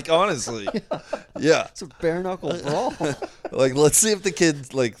Like honestly, yeah. It's a bare knuckle brawl. Like let's see if the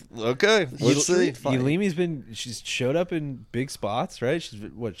kids like. Okay, let's see. Fight. Yulimi's she's showed up in big spots, right? She's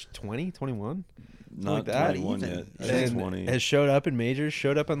what, 20, 21? Not like that. 21 Even. yet. I think And 20. has showed up in majors,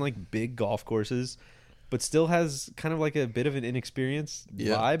 showed up on like big golf courses, but still has kind of like a bit of an inexperienced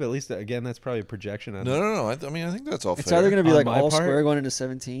Yeah. vibe. At least, again, that's probably a projection on No. I mean, I think that's all It's fair. either going to be On like my all part- square going into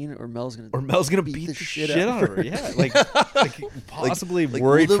 17, or Mel's going to Or Mel's gonna beat the shit out of her. Yeah, like possibly like,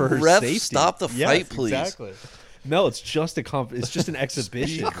 worried will the for her ref safety. stop the Yes, fight, please? Exactly. Mel, it's just it's just an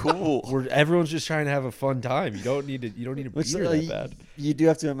exhibition. cool. Where everyone's just trying to have a fun time. You don't need to beat Which her that bad. you do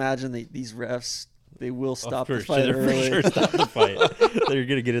have to imagine that these refs, they will stop the For fight sure, early. for sure, stop the fight. They're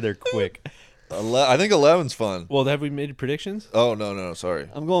gonna get in there quick. I think 11's fun. Well, have we made predictions? Oh no, sorry.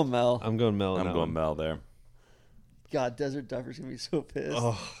 I'm going Mel. I'm going Mel. on I'm that going one. Mel there. God, Desert Duffer's going to be so pissed.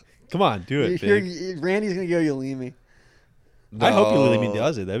 Oh, come on, do it, big. Randy's going to go Yulimi. I hope No. Yulimi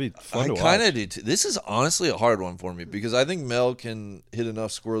does it. That'd be fun I to watch. kind of do too. This is honestly a hard one for me because I think Mel can hit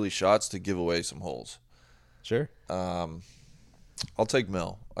enough squirrely shots to give away some holes. Sure. I'll take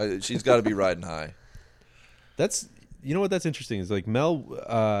Mel. She's got to be riding high. That's what that's interesting is like Mel.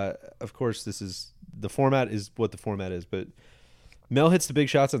 Of course, the format is what the format is, but Mel hits the big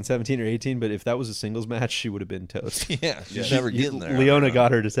shots on 17 or 18. But if that was a singles match, she would have been toast. Yeah, she's never getting there. Leona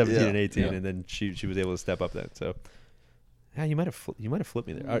got her to 17 Yeah. and 18, Yeah. and then she was able to step up then. So. Yeah, you might have flipped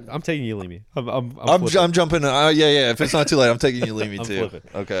me there. I'm taking Yulimi. I'm flipping. I'm jumping. Yeah. If it's not too late, I'm taking you. Leave me I'm too. flipping.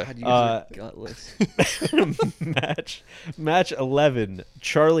 Okay. God, you guys are gutless. match 11,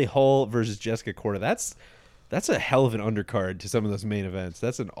 Charlie Hull versus Jessica Korda. That's a hell of an undercard to some of those main events.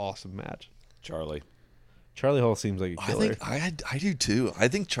 That's an awesome match. Charlie Charlie Hull seems like a I killer. think I do too. I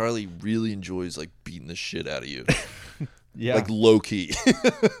think Charlie really enjoys like beating the shit out of you, Yeah, like low key.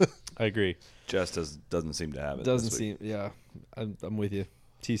 I agree. just doesn't seem to have it. Doesn't this week. seem. Yeah, I'm with you.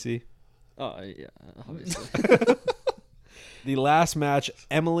 TC. Oh, yeah, obviously. The last match: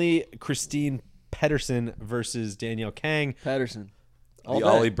 Emily Christine Pedersen versus Danielle Kang. Patterson. The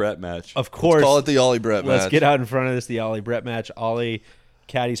Ollie Brett match. Of course, Call it the Ollie Brett let's match. get out in front of this. The Ollie Brett match. Ollie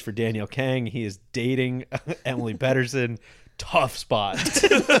caddies for Danielle Kang. He is dating Emily Pedersen. Tough spot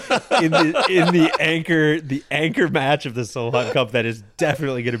in the anchor match of the Solheim Cup. That is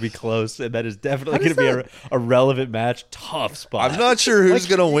definitely going to be close, and that is definitely going to be a relevant match. Tough spot. I'm not sure who's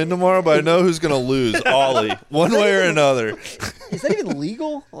going to win tomorrow, but I know who's going to lose. Ollie, one way or another. Is that even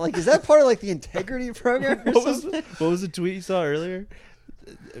legal? Like, is that part of like the integrity program or something? What was the tweet you saw earlier?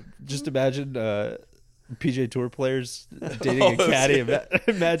 Just imagine PJ Tour players dating a caddy.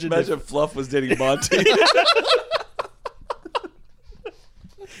 Imagine if Fluff was dating Monty.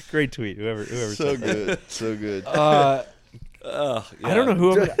 great tweet. Whoever So said good, so good. that. Yeah. I don't know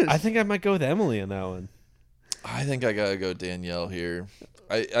who. I think I might go with Emily on that one. I think I gotta go Danielle here.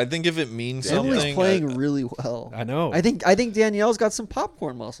 I think if it means something, Emily's playing really well. I know. I think Danielle's got some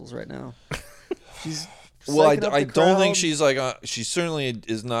popcorn muscles right now. She's well, psyching up I the don't think crowd. she's like she certainly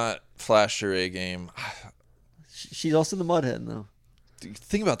is not flashed her A game. She's also the mudhead though.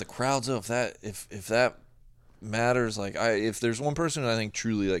 Think about the crowds though. If that matters, like if there's one person who I think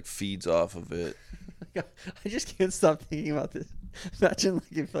truly like feeds off of it. I just can't stop thinking about this. Imagine like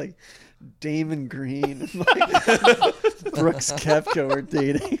if like Damon Green and like Brooks Koepka were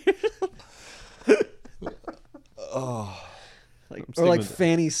dating. Like, or sticking like with it.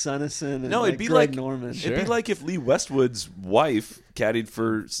 Fanny Sunnison and No, like it'd be Greg like Norman. It'd be like if Lee Westwood's wife caddied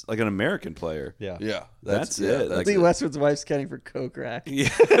for like an American player. Yeah. Yeah, That's it. That's Lee Westwood's wife's caddying for Coke Rack.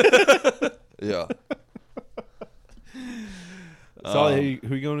 Yeah. Solly,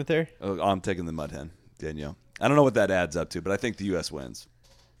 who you going with there? Oh, I'm taking the mud hen, Danielle. I don't know what that adds up to, but I think the U.S. wins.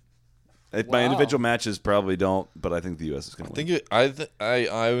 My individual matches probably don't, but I think the U.S. is going to win. I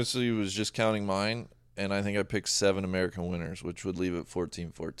obviously was just counting mine, and I think I picked 7 American winners, which would leave it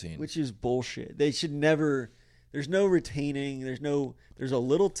 14-14. Which is bullshit. They should never. There's no retaining. There's a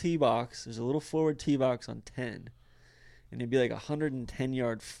little tee box. There's a little forward tee box on 10, and it'd be like a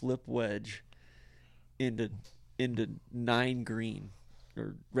 110-yard flip wedge into 9 green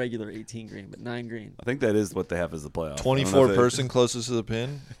or regular 18 green, but 9 green. I think that is what they have as the playoff. 24 person closest to the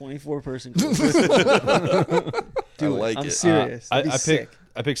pin. 24 person. I like I'm it. serious. That'd be sick.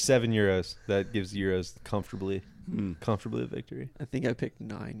 I picked €7. That gives Euros comfortably a victory. I think I picked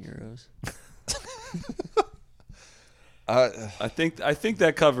 €9. I think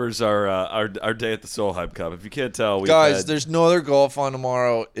that covers our day at the Solheim Cup. If you can't tell, guys, there's no other golf on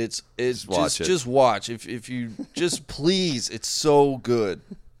tomorrow. It's just watch. If you just please, it's so good.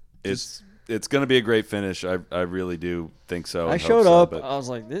 It's going to be a great finish. I really do think so. I and showed hope up. so, I was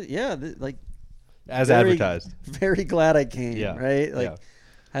like, like As very, advertised. Very glad I came. Yeah. Right. Like, Yeah.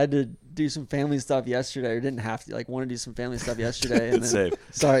 I had to do some family stuff yesterday, or didn't have to. Like, want to do some family stuff yesterday. And then,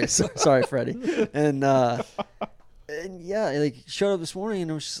 sorry, Freddie. And yeah, like showed up this morning,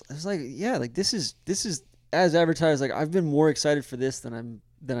 and I was like, yeah, like this is as advertised. Like, I've been more excited for this than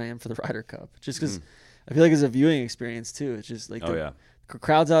I am for the Ryder Cup, just because I feel like it's a viewing experience too. It's just like the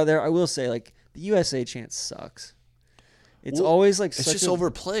crowds out there. I will say, like, the USA chant sucks. It's always like it's just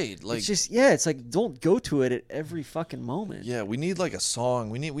overplayed. Like, it's just it's like, don't go to it at every fucking moment. Yeah, we need like a song.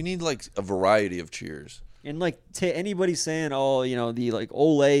 We need like a variety of cheers. And like, to anybody saying, oh, the like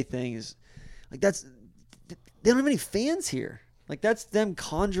Olay thing is like, they don't have any fans here. Like, that's them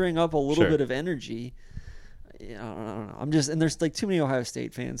conjuring up a little bit of energy. I don't know. I'm just, and there's like too many Ohio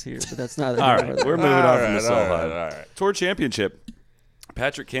State fans here, but that's not. all right, we're moving on from the Solheim. All right. Tour Championship.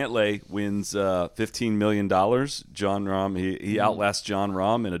 Patrick Cantlay wins $15 million. John Rahm, he outlasts John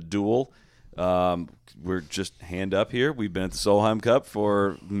Rahm in a duel. We're just hand up here. We've been at the Solheim Cup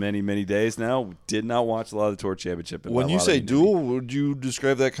for many, many days now. We did not watch a lot of the Tour Championship. When you say duel, would you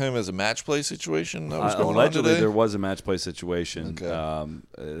describe that kind of as a match play situation that was going on today? There was a match play situation. Okay.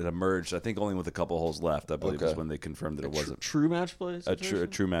 It emerged, I think, only with a couple holes left. I believe is when they confirmed that it wasn't true match play situation? a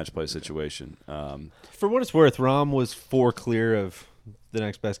true match play situation. For what it's worth, Rahm was 4 clear of the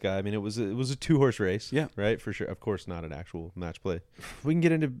next best guy. I mean, it was a 2-horse race. Yeah. Right? For sure. Of course, not an actual match play. We can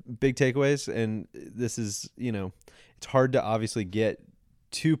get into big takeaways, and this is, it's hard to obviously get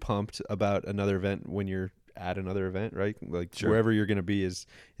too pumped about another event when you're at another event, right? Like, wherever you're going to be is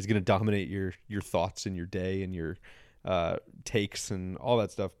going to dominate your thoughts and your day and your takes and all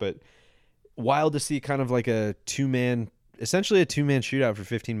that stuff. But wild to see kind of like essentially a two-man shootout for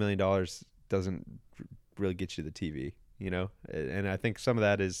 $15 million doesn't really get you the TV. And I think some of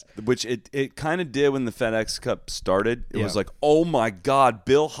that is... Which it kind of did when the FedEx Cup started. It was like, oh my God,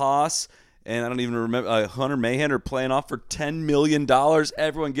 Bill Haas and I don't even remember, Hunter Mahan are playing off for $10 million.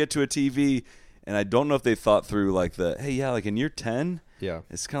 Everyone get to a TV. And I don't know if they thought through like like in year 10? Yeah.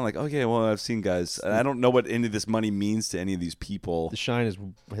 It's kind of like, okay, well, I've seen guys. And I don't know what any of this money means to any of these people. The shine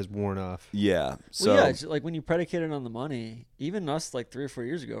has worn off. Yeah. So it's like when you predicate it on the money, even us like 3 or 4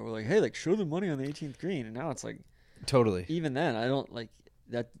 years ago, we're like, hey, like show the money on the 18th green. And now it's like... Totally. Even then, I don't like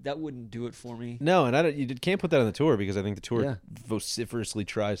that wouldn't do it for me. No, and you can't put that on the tour because I think the tour vociferously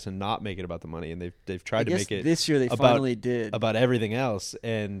tries to not make it about the money, and they've tried to make it this year. They finally did about everything else,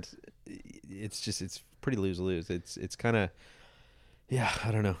 and it's pretty lose-lose. It's kind of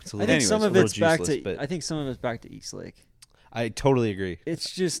I don't know. It's a little. I think some of it's back to. But I think some of it's back to East Lake. I totally agree.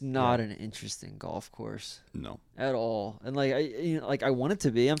 It's just not an interesting golf course. No, at all. And like I want it to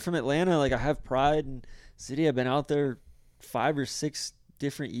be. I'm from Atlanta. Like I have pride in city. I've been out there 5 or 6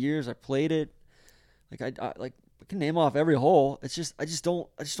 different years. I played it. Like I can name off every hole. It's just I just don't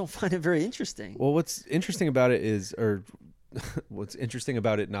find it very interesting. Well, what's interesting about it is, or what's interesting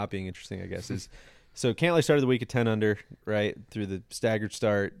about it not being interesting, I guess, is so Cantlay started the week at 10 under, right, through the staggered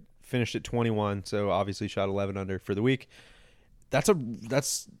start, finished at 21, so obviously shot 11 under for the week. That's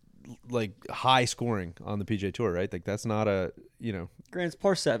like high scoring on the PGA Tour, right? Like that's not Grant's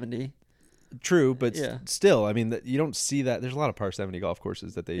par 70. True, but still, I mean, you don't see that. There's a lot of par 70 golf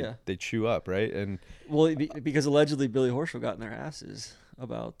courses that they chew up, right? And because allegedly Billy Horschel got in their asses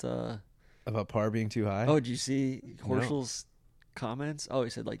about par being too high. Oh, did you see Horschel's comments? Oh, he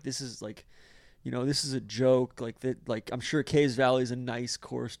said like this is like, this is a joke. Like that. Like I'm sure Caves Valley is a nice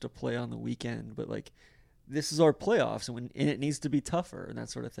course to play on the weekend, but like this is our playoffs, and it needs to be tougher and that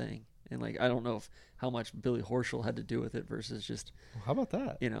sort of thing. And like I don't know how much Billy Horschel had to do with it versus just how about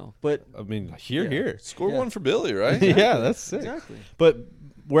that? But I mean, here score one for Billy, right? Yeah, that's sick. Exactly. But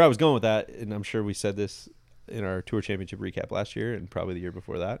where I was going with that, and I'm sure we said this in our Tour Championship recap last year, and probably the year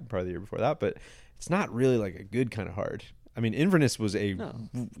before that, and probably the year before that, but it's not really like a good kind of hard. I mean, Inverness was a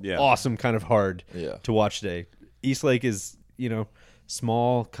awesome kind of hard to watch today. East Lake is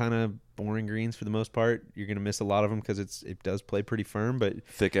small, kind of boring greens for the most part. You're going to miss a lot of them because it does play pretty firm, but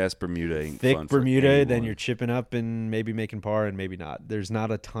thick ass Bermuda ain't thick fun Bermuda. For then you're chipping up and maybe making par and maybe not. There's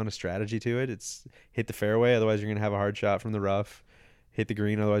not a ton of strategy to it. It's hit the fairway, otherwise you're going to have a hard shot from the rough. Hit the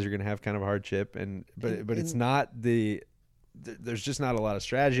green, otherwise you're going to have kind of a hard chip. But it's not there's just not a lot of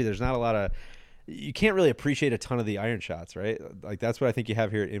strategy. There's not a lot of you can't really appreciate a ton of the iron shots, right? Like that's what I think you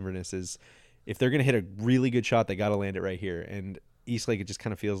have here at Inverness is if they're going to hit a really good shot, they got to land it right here. And Eastlake, it just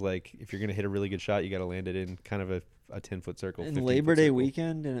kind of feels like if you're going to hit a really good shot, you got to land it in kind of a 10-foot circle. And Labor Day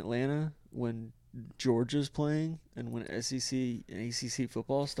weekend in Atlanta when Georgia's playing and when SEC and ACC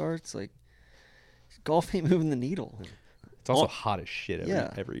football starts, like golf ain't moving the needle. It's also hot as shit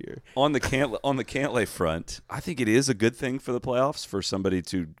every year. On the Cantlay front, I think it is a good thing for the playoffs for somebody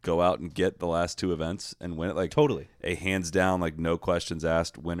to go out and get the last two events and win it. Like totally a hands down, like no questions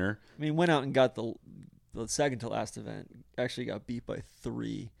asked winner. I mean, went out and got the second to last event. Actually got beat by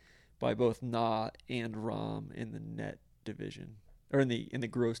 3 by both Na and Rom in the net division or in the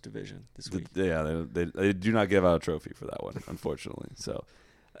gross division this week. They do not give out a trophy for that one, unfortunately. So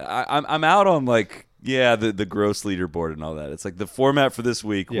I'm out on like the gross leaderboard and all that. It's like the format for this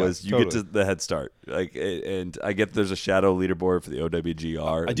week was you get to the head start, like, and I get there's a shadow leaderboard for the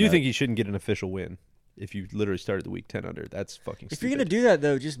OWGR. I do think you shouldn't get an official win if you literally started the week 10 under. That's fucking stupid. If you're gonna do that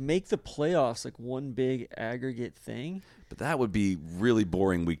though, just make the playoffs like one big aggregate thing. But that would be really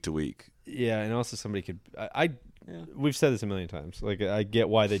boring week to week. Yeah, and also somebody could we've said this a million times. Like I get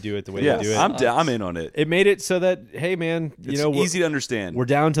why they do it the way they do it. I'm in on it. It made it so that hey man, it's easy to understand. We're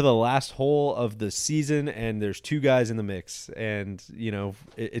down to the last hole of the season, and there's 2 guys in the mix, and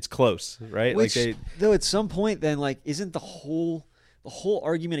it's close, right? Which, like though, at some point, then like isn't the whole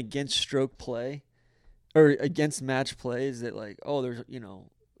argument against stroke play or against match play is that like there's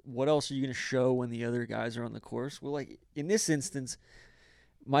what else are you going to show when the other guys are on the course? Well, like in this instance.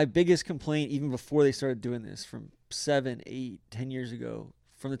 My biggest complaint, even before they started doing this, from 7, 8, 10 years ago,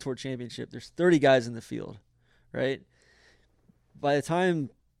 from the Tour Championship, there's 30 guys in the field, right? By the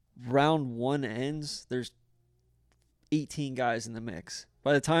time round 1 ends, there's 18 guys in the mix.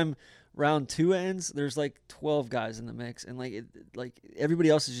 By the time round 2 ends, there's like 12 guys in the mix, and like everybody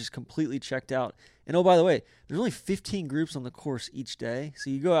else is just completely checked out. And oh, by the way, there's only 15 groups on the course each day, so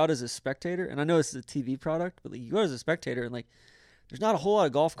you go out as a spectator, and I know this is a TV product, but like, you go out as a spectator, and like. There's not a whole lot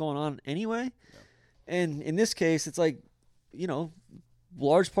of golf going on anyway. Yeah. And in this case, it's like,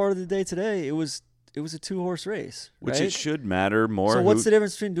 large part of the day today, it was a 2-horse race. Which right? it should matter more. So what's the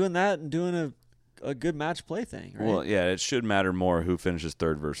difference between doing that and doing a good match play thing, right? Well, yeah, it should matter more who finishes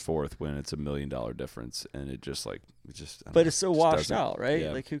 3rd versus 4th when it's $1 million difference. And but it's so washed out, right?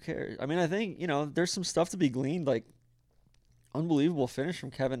 Yeah. Like, who cares? I mean, I think, there's some stuff to be gleaned, like unbelievable finish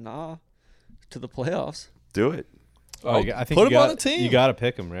from Kevin Na to the playoffs. Do it. I think put him on the team. You got to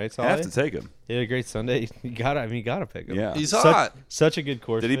pick him, right? I have to take him. He had a great Sunday. You got to pick him. Yeah, he's hot. Such a good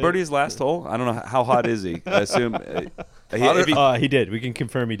course. Did he birdie his last hole? I don't know how hot is he. I assume he did. We can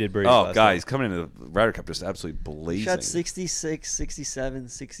confirm he did birdie. Oh, guys, he's coming into the Ryder Cup just absolutely blazing. He shot 66, 67,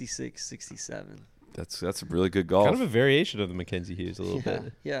 66, 67. That's a really good golf. Kind of a variation of the Mackenzie Hughes a little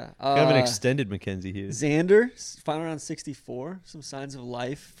bit. Yeah. Kind of an extended Mackenzie Hughes. Xander, final round 64. Some signs of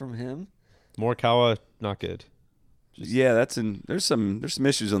life from him. Morikawa, not good. There's some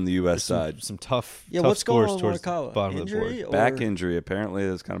issues on the U.S. side. Some tough what's scores going on towards Morikawa? the bottom Injury of the board. Back injury, apparently,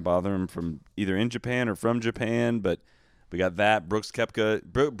 that's kind of bothering him from either in Japan or from Japan. But we got that. Brooks Koepka.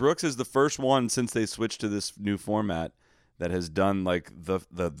 Brooks is the first one since they switched to this new format that has done like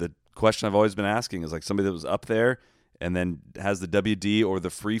the question I've always been asking is like somebody that was up there and then has the WD or the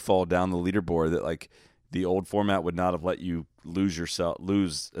free fall down the leaderboard that like the old format would not have let you lose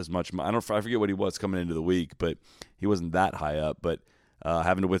as much. I forget what he was coming into the week, but he wasn't that high up. But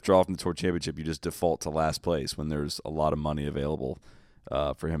having to withdraw from the Tour Championship, you just default to last place when there's a lot of money available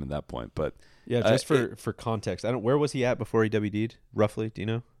for him at that point. But yeah, just for context, where was he at before he WD'd roughly? Do you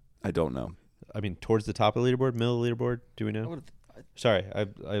know? I don't know. I mean, towards the top of the leaderboard, middle of the leaderboard. Do we know? Sorry, I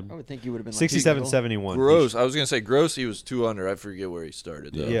would think he would have been 67-71. Gross. I was gonna say gross. He was 2 under. I forget where he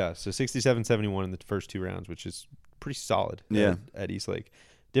started. Though. Yeah, so 67-71 in the first 2 rounds, which is pretty solid. Yeah. At Eastlake,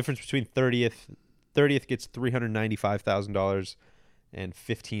 difference between 30th gets $395,000, and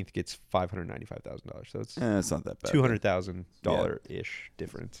 15th gets $595,000. So it's not that bad. $200,000 ish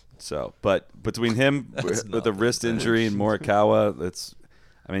difference. So, but between him with a wrist injury and Morikawa,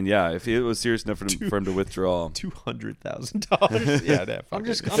 if it was serious enough for him to withdraw, $200,000. Yeah,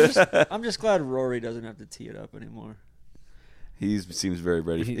 I'm just glad Rory doesn't have to tee it up anymore. He seems very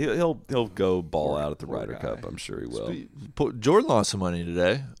ready. He'll go ball out at the Ryder Cup. I'm sure he will. Jordan lost some money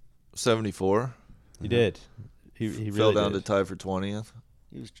today, 74. He did. He really fell down did. to tie for 20th.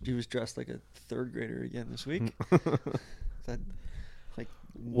 He was dressed like a 3rd grader again this week.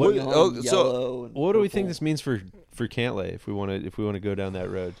 What do we think purple. this means for Cantlay if we want to go down that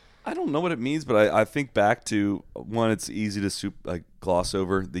road? I don't know what it means, but I think back to one. It's easy to gloss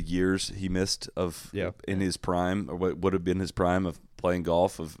over the years he missed in his prime, or what would have been his prime of playing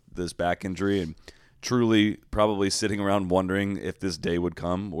golf of this back injury, and truly probably sitting around wondering if this day would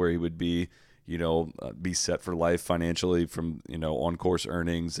come where he would be, be set for life financially from, on course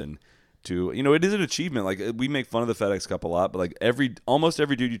earnings and to, it is an achievement. Like we make fun of the FedEx Cup a lot, but like almost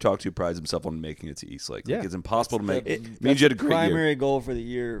every dude you talk to prides himself on making it to Eastlake. Yeah. Like it's impossible to make. It means That's you had a the great year. primary goal for the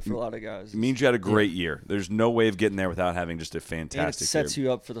year for a lot of guys. It means you had a great year. There's no way of getting there without having just a fantastic And it sets year.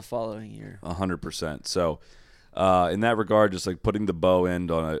 you up for the following year. 100%. So in that regard, just like putting the bow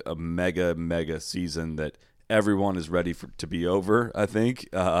end on a mega season that everyone is ready to be over, I think.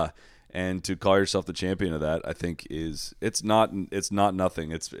 And to call yourself the champion of that, I think it's not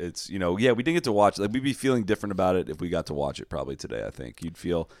nothing. It's we didn't get to watch. Like we'd be feeling different about it if we got to watch it probably today. I think you'd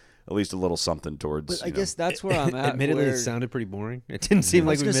feel at least a little something towards. But I guess that's where I'm at. Admittedly, it sounded pretty boring. It didn't seem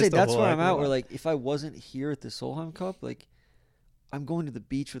like we missed a whole that's where I'm heck of at. a Where lot. like if I wasn't here at the Solheim Cup, like I'm going to the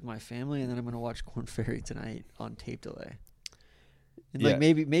beach with my family, and then I'm going to watch Corn Ferry tonight on tape delay. And like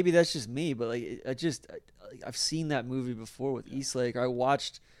Yeah. maybe that's just me, but like I've seen that movie before with Eastlake. I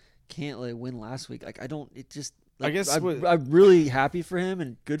watched Cantley win last week. Like I don't. It just. Like, I guess I'm really happy for him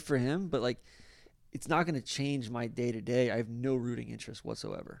and good for him, but like it's not going to change my day to day. I have no rooting interest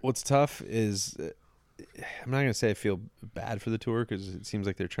whatsoever. What's tough is I'm not going to say I feel bad for the tour because it seems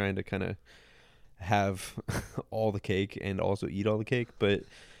like they're trying to kind of have all the cake and also eat all the cake, but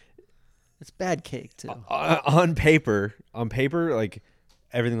It's bad cake too. on paper, like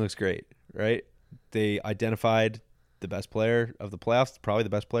everything looks great, right? They identified the best player of the playoffs, probably the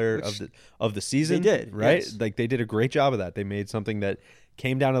best player of the season. They did, right? yes. Like they did a great job of that. They made something that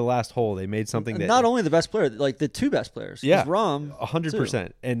came down to the last hole. They made something that Not only the best player, like the two best players. Yeah, Rom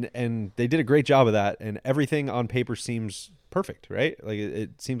 100%, and they did a great job of that. And everything on paper seems perfect, right? Like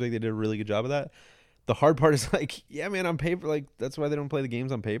it seems like they did a really good job of that. The hard part is like, yeah, man, on paper, like that's why they don't play the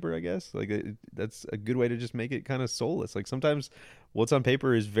games on paper, I guess. Like that's a good way to just make it kind of soulless. Like sometimes what's on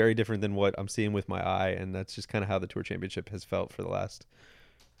paper is very different than what I'm seeing with my eye, and that's just kind of how the Tour Championship has felt for the last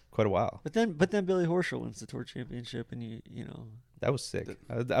quite a while. But then Billy Horschel wins the Tour Championship, and you know That was sick.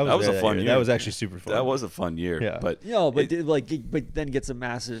 That was a fun year. That was actually super fun. That was a fun year. Yeah. But but then gets a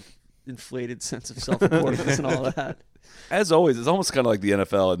massive inflated sense of self-importance and all that. as always, it's almost kind of like the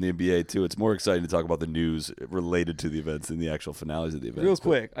NFL and the NBA too. It's more exciting to talk about the news related to the events than the actual finales of the events. Real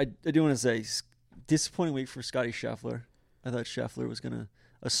quick, I do want to say, disappointing week for Scotty Scheffler. I thought Scheffler was going to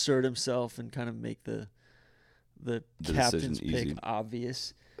assert himself and kind of make the captain's decision pick easy.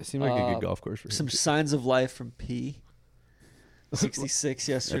 obvious. It seemed like a good golf course for him. Some signs of life from P. 66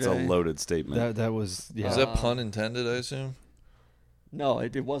 yesterday. That's a loaded statement. That was Is that pun intended, I assume? No,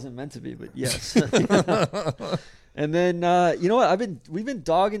 it wasn't meant to be, but yes. And then you know what? We've been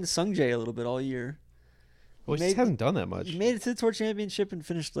dogging Sungjae a little bit all year. Well, he just hasn't done that much. He made it to the Tour Championship and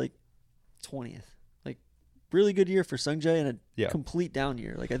finished like 20th. Like really good year for Sungjae and a complete down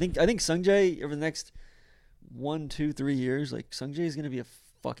year. Like I think Sungjae over the next 1, 2, 3 years, like Sungjae is going to be a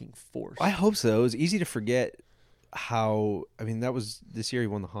fucking force. I hope so. It was easy to forget how. I mean, that was this year. He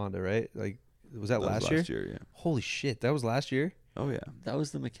won the Honda, right? Like, was that last year? Last year, yeah. Holy shit, that was last year. Oh yeah. That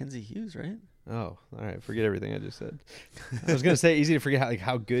was the Mackenzie Hughes, right? Oh, all right. Forget everything I just said. I was gonna say easy to forget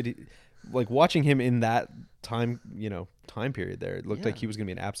how good. Like watching him in that time period there, it looked like he was gonna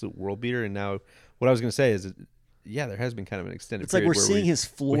be an absolute world beater. And now, what I was gonna say is, there has been kind of an extended. It's like period we're where seeing his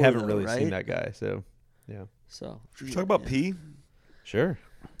floor. We haven't though, really right? seen that guy. So, yeah. So Should we talk about P? Sure.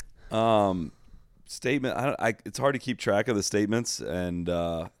 Statement. It's hard to keep track of the statements, and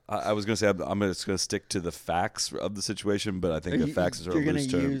I was going to say I'm just going to stick to the facts of the situation, but I think the facts is a loose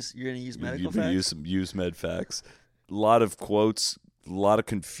term. You're going to use medical facts. Use med facts. A lot of quotes, a lot of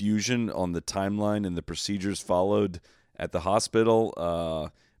confusion on the timeline and the procedures followed at the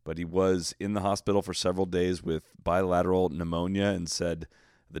hospital. But he was in the hospital for several days with bilateral pneumonia, and said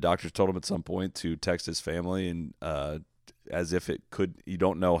the doctors told him at some point to text his family, and as if you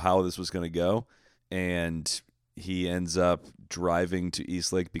don't know how this was going to go. And he ends up driving to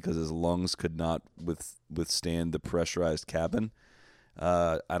Eastlake because his lungs could not withstand the pressurized cabin.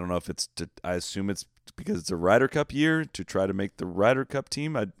 I don't know if I assume it's because it's a Ryder Cup year to try to make the Ryder Cup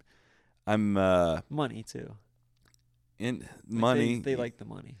team. I'm money too. In money, they like the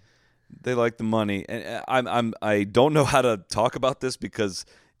money. They like the money, and I don't know how to talk about this because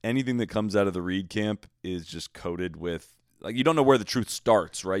anything that comes out of the Reed camp is just coated with. Like, you don't know where the truth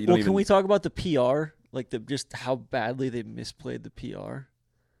starts, right? Can we talk about the PR? Like, just how badly they misplayed the PR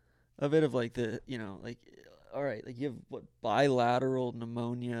of it? Of, like, all right, like, you have, bilateral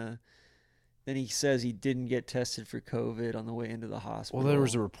pneumonia. Then he says he didn't get tested for COVID on the way into the hospital. Well, there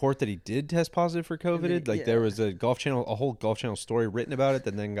was a report that he did test positive for COVID. There was a whole Golf Channel story written about it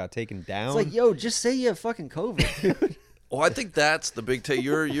that then got taken down. It's like, yo, just say you have fucking COVID, dude. Well, I think that's the big take.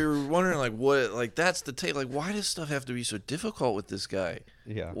 You're wondering like what, like that's the take. Like, why does stuff have to be so difficult with this guy?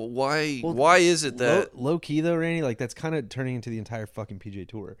 Yeah. Well, why is it that low key though, Randy? Like that's kind of turning into the entire fucking PGA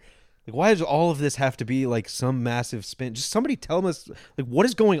Tour. Like, why does all of this have to be like some massive spin? Just somebody tell us like what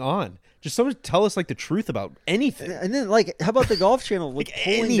is going on. Just somebody tell us like the truth about anything. And then like, how about the Golf Channel like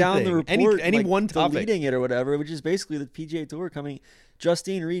pulling down the anything. report, Any like, one topic, deleting it or whatever, which is basically the PGA Tour coming.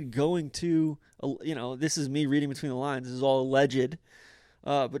 Justine Reed going to, this is me reading between the lines. This is all alleged,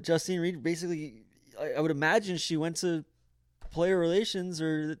 but Justine Reed basically, I would imagine she went to player relations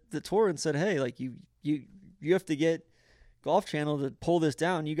or the tour and said, "Hey, like you have to get Golf Channel to pull this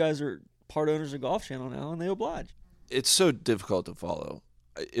down. You guys are part owners of Golf Channel now," and they obliged. it's so difficult to follow?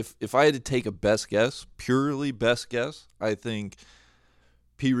 If I had to take a best guess, purely best guess, I think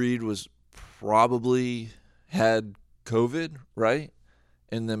P. Reed was probably had COVID, right?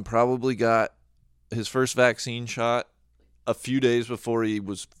 And then probably got his first vaccine shot a few days before he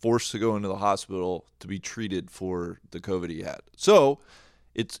was forced to go into the hospital to be treated for the COVID he had. So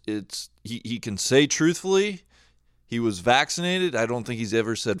he can say truthfully he was vaccinated. I don't think he's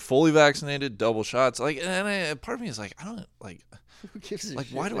ever said fully vaccinated, double shots. Like, and part of me is like, I don't like. Who gives a Like,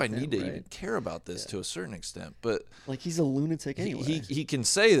 shit why do with I need him, to right? even care about this to a certain extent? But Like, he's a lunatic anyway. he can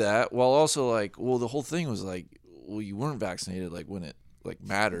say that while also like, well, the whole thing was like, well, you weren't vaccinated like when it like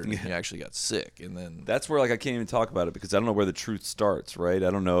mattered and you actually got sick, and then That's where like I can't even talk about it because I don't know where the truth starts, right? I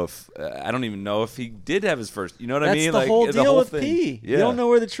don't know if I don't even know if he did have his first. You know what I That's mean? the Like whole deal with thing. P. Yeah. You don't know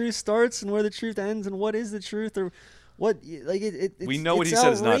where the truth starts and where the truth ends and what is the truth or what. Like it's, We know what it's he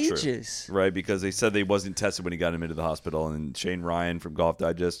said is not true, outrageous. right? Because they said they wasn't tested when he got him into the hospital, and Shane Ryan from Golf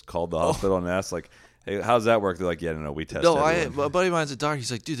Digest called the hospital and asked like, "Hey, how's that work?" They're like, "Yeah, no, we tested." no, everyone." a buddy of mine's a doctor.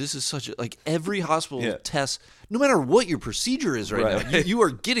 He's like, dude, this is such a like every hospital Yeah. tests, no matter what your procedure is right now, you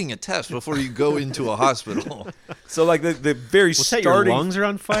are getting a test before you go into a hospital. So like the very What's that? Your starting lungs are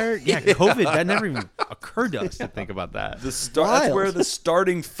on fire? Yeah, COVID. That never even occurred to us to think about that. that's Wild. where the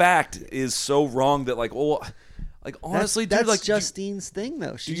starting fact is so wrong that like, well, like honestly, that's dude, like Justine's thing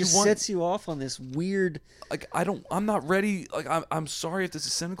though. She do you just want- sets you off on this weird. like I'm not ready. Like I'm sorry if this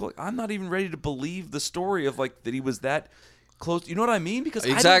is cynical. Like, I'm not even ready to believe the story of like that he was that close. You know what I mean? Because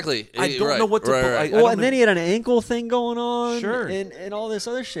Exactly. I don't Right, know what to. right, I- right. I Well, don't and know- then he had an ankle thing going on, Sure. and all this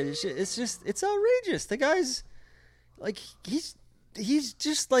other shit. It's outrageous. The guy's like he's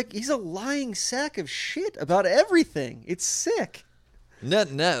just like he's a lying sack of shit about everything. It's sick.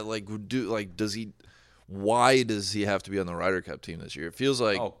 Net, like does he? Why does he have to be on the Ryder Cup team this year? It feels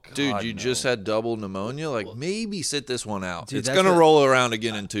like, Oh, dude, God, you no. just had double pneumonia. Like maybe sit this one out. Dude, it's that's gonna what- roll around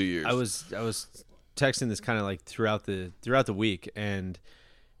again in 2 years. I was texting this kind of like throughout the week, and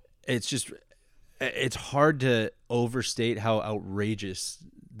it's hard to overstate how outrageous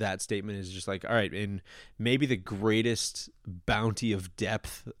that statement is. Just like, all right, in maybe the greatest bounty of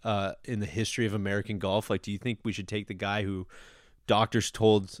depth in the history of American golf, like, do you think we should take the guy who doctors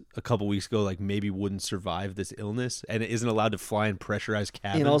told a couple weeks ago like maybe wouldn't survive this illness and isn't allowed to fly in pressurized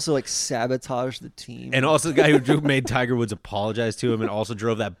cabins, And also like sabotage the team. and also the guy who made Tiger Woods apologize to him and also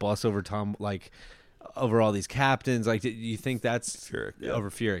drove that bus over over all these captains? Like, do you think that's Furyk, yeah. over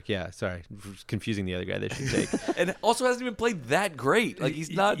Furyk? Yeah, sorry, confusing the other guy they should take. and also hasn't even played that great. Like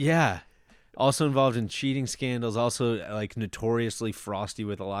he's not. Yeah, also involved in cheating scandals. Also like notoriously frosty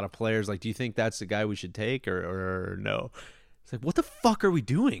with a lot of players. Like, do you think that's the guy we should take or no? It's like, what the fuck are we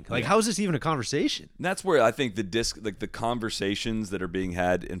doing? Like, how is this even a conversation? And that's where I think the conversations that are being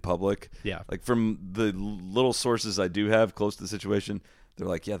had in public. Yeah. Like from the little sources I do have close to the situation, they're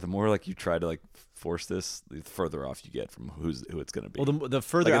like, yeah, the more like you try to like force this, the further off you get from who it's going to be. Well, the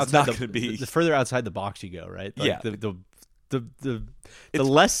further Like, it's outside not gonna be- the further outside the box you go, right? Like, Yeah. The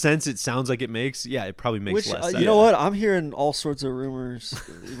less sense it sounds like it makes, yeah, it probably makes Which less sense. you know what? I'm hearing all sorts of rumors.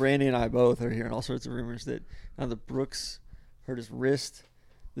 Randy and I both are hearing all sorts of rumors that now that Brooks hurt his wrist,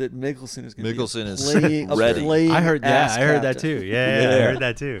 that Mickelson is going to Mickelson be is ready. ready. I heard that. I heard that captain. too. Yeah, I heard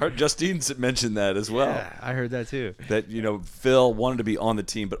that too. Justine mentioned that as well. Yeah, I heard that too. That Phil wanted to be on the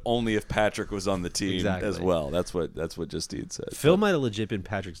team, but only if Patrick was on the team Exactly. as well. That's what Justine said. Phil might have legit been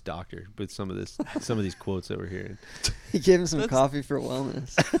Patrick's doctor with some of these quotes that we're hearing. He gave him some coffee for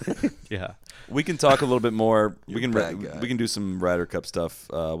wellness. Yeah. We can talk a little bit more. We can bad guy. we can do some Ryder Cup stuff.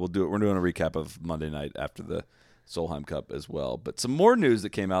 We'll do it. We're doing a recap of Monday night after the Solheim Cup as well. But some more news that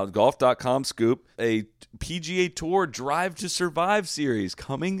came out. Golf.com scoop: a PGA Tour Drive to Survive series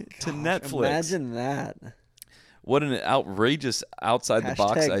coming to Netflix. Imagine that. What an outrageous outside the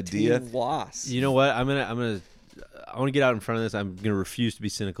box Hashtag idea. Team Loss. You know what? I'm gonna I want to get out in front of this. I'm going to refuse to be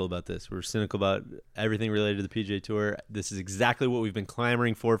cynical about this. We're cynical about everything related to the PGA Tour. This is exactly what we've been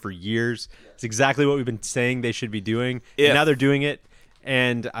clamoring for years. It's exactly what we've been saying they should be doing. And now they're doing it,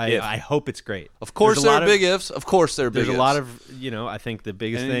 and I hope it's great. Of course, there are big ifs. Of course, there are big ifs. There's a lot of, I think the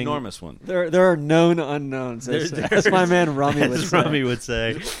biggest thing. An enormous one. There are known unknowns. As my man Rami would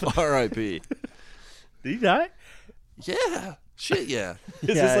say. R.I.P. Did he die? Yeah. Shit, yeah.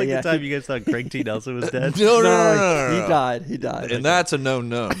 Is this like the time you guys thought Craig T. Nelson was dead? No. He died. And that's a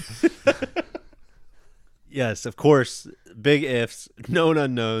known. Yes, of course. Big ifs, known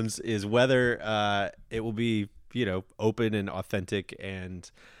unknowns is whether it will be, open and authentic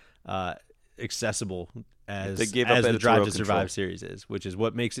and accessible as the Drive to Survive series is, which is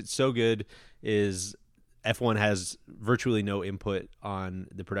what makes it so good. Is F1 has virtually no input on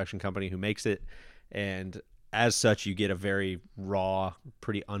the production company who makes it, and as such, you get a very raw,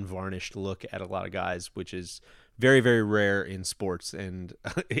 pretty unvarnished look at a lot of guys, which is very, very rare in sports and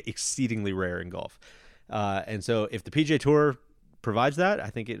exceedingly rare in golf. And so if the PGA Tour provides that, I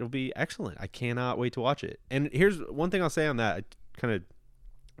think it'll be excellent. I cannot wait to watch it. And here's one thing I'll say on that. I kind of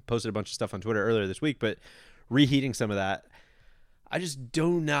posted a bunch of stuff on Twitter earlier this week, but reheating some of that, I just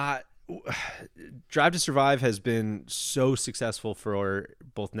do not... Drive to Survive has been so successful for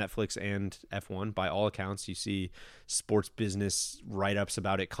both Netflix and F1. By all accounts, you see sports business write-ups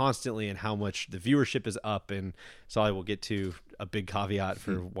about it constantly and how much the viewership is up. And so I will get to a big caveat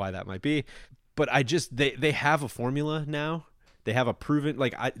for why that might be. But they have a formula now. They have a proven,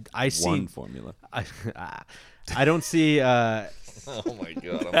 I see one formula. I don't see. Oh my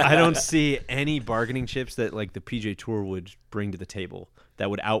God! I don't see any bargaining chips that the PGA Tour would bring to the table that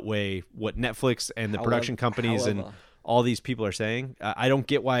would outweigh what Netflix and the production companies and all these people are saying. I don't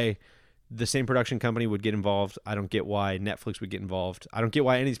get why the same production company would get involved. I don't get why Netflix would get involved. I don't get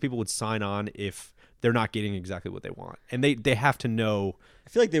why any of these people would sign on if they're not getting exactly what they want. And they have to know. I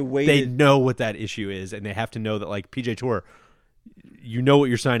feel like they know what that issue is, and they have to know that PGA Tour, you know what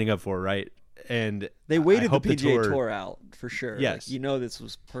you're signing up for, right? And they waited the PGA Tour out for sure. Yes, this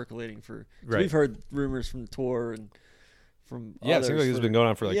was percolating for. Right. We've heard rumors from the tour and from it seems like this has been going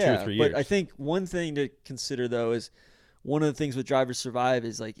on for 2 or 3 years. But I think one thing to consider though is one of the things with Drive to Survive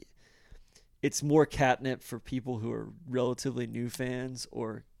is it's more catnip for people who are relatively new fans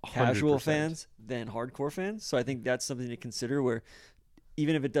or casual 100%. fans than hardcore fans. So I think that's something to consider. Where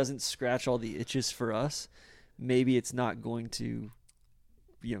even if it doesn't scratch all the itches for us, maybe it's not going to.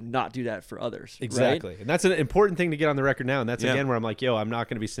 Not do that for others. Exactly. Right? And that's an important thing to get on the record now. And that's again where I'm I'm not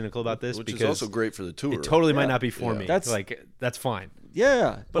going to be cynical about this, Which because is also great for the tour. It totally might not be for me. That's fine.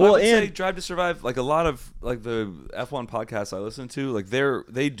 Yeah. But I would say Drive to Survive, a lot of the F1 podcasts I listen to,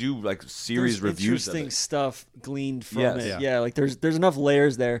 they do series reviews of interesting it. stuff gleaned from Yes. it. Yeah, there's enough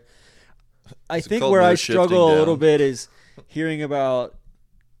layers there. I think called where no I shifting struggle a down. little bit is hearing about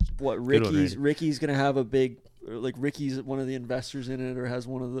what Good one, Randy. Ricky's going to have a big Ricky's one of the investors in it or has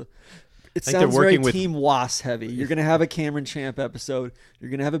one of the. It think they're sounds very working with- Team Was heavy. You're going to have a Cameron Champ episode. You're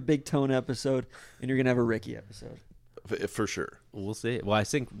going to have a Big Tone episode, and you're going to have a Ricky episode. For sure. We'll see. Well, I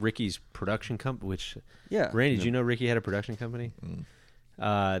think Ricky's production company, which Randy, did you know Ricky had a production company?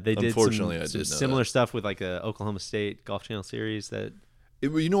 They did Unfortunately, I some did know similar that. stuff with a Oklahoma State Golf Channel series that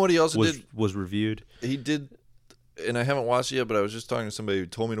You know what he also did? was reviewed. He did, and I haven't watched it yet, but I was just talking to somebody who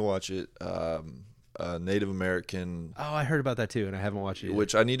told me to watch it. Native American, Oh, I heard about that too, and I haven't watched it yet.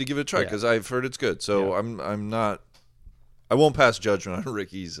 which I need to give it a try Yeah. because I've heard it's good. So Yeah. I'm not. I won't pass judgment on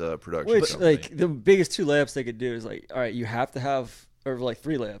Ricky's production. which company. the biggest 2 layups they could do is all right, you have to have, or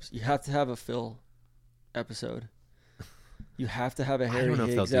 3 layups. You have to have a Phil episode. You have to have a I Harry don't know if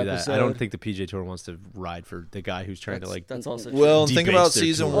Higgs they'll do episode. that. I don't think the PGA Tour wants to ride for the guy who's trying to that's also Well, Debase think about their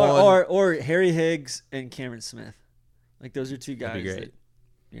season tour. one, or Harry Higgs and Cameron Smith. Those are 2 guys That'd be great. that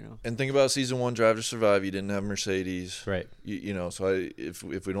and think about season 1, Drive to Survive. You didn't have Mercedes, right. So if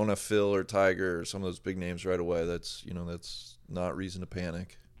we don't have Phil or Tiger or some of those big names right away, that's not reason to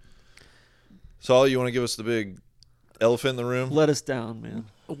panic. Saul, you want to give us the big elephant in the room? let us down, man.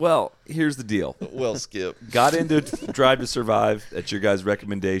 Well, here's the deal. Well, Skip. Got into Drive to Survive at your guys'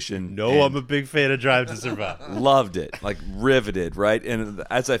 recommendation. No, and I'm a big fan of Drive to Survive. loved it, riveted, right? And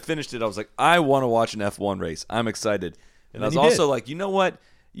as I finished it, I was like, I want to watch an F1 race. I'm excited. And I was you also did. like, you know what?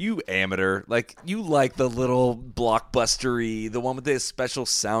 You amateur, you like the little blockbustery, the one with the special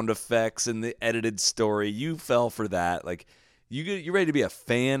sound effects and the edited story. You fell for that. You ready to be a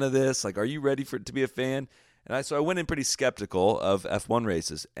fan of this? Are you ready to be a fan? And so I went in pretty skeptical of F1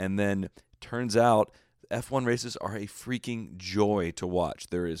 races, and then turns out F1 races are a freaking joy to watch.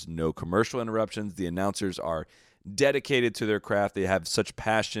 There is no commercial interruptions. The announcers are dedicated to their craft. They have such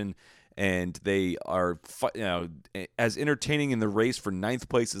passion, and they are as entertaining in the race for ninth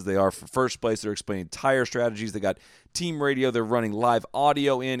place as they are for first place. They're explaining tire strategies. They got team radio. They're running live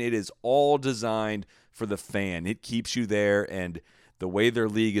audio in. It is all designed for the fan. It keeps you there, and the way their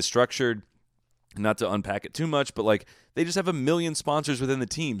league is structured, not to unpack it too much, but like they just have a million sponsors within the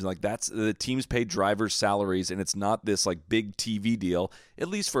teams. Like that's the teams pay drivers' salaries, and it's not this like big TV deal, at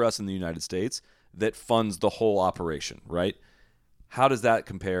least for us in the United States, that funds the whole operation, right? How does that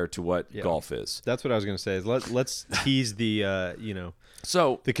compare to what golf is? That's what I was going to say. Is let's tease the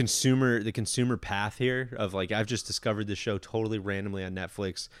the consumer path here of like I've just discovered this show totally randomly on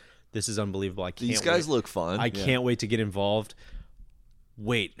Netflix. This is unbelievable. I can't. These guys look fun. I can't wait to get involved.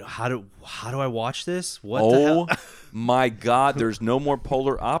 Wait, how do I watch this? What the hell? My God, there's no more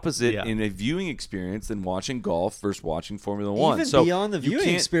polar opposite in a viewing experience than watching golf versus watching Formula One. Even so beyond the viewing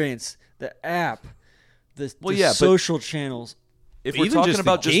experience, the app, the but social channels. If we're even talking just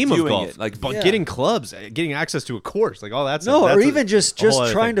about the just game viewing of golf, it, like getting clubs, getting access to a course, like all that stuff. No, that's or even just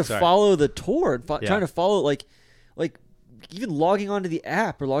trying to Sorry. follow the tour, trying to follow like even logging onto the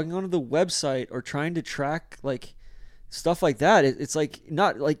app or logging onto the website or trying to track like stuff like that. It's like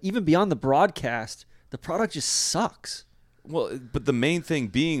not like even beyond the broadcast, the product just sucks. Well, but the main thing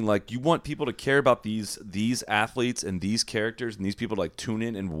being like you want people to care about these athletes and these characters and these people to like tune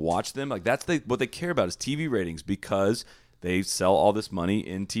in and watch them. Like that's what they care about is TV ratings because they sell all this money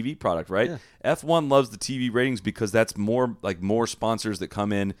in TV product, right? Yeah. F1 loves the TV ratings because that's more sponsors that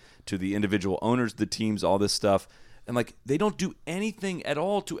come in to the individual owners, the teams, all this stuff. And like they don't do anything at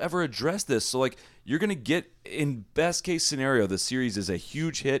all to ever address this. So like you're going to get, in best case scenario, the series is a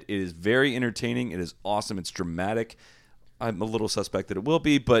huge hit. It is very entertaining. It is awesome. It's dramatic. I'm a little suspect that it will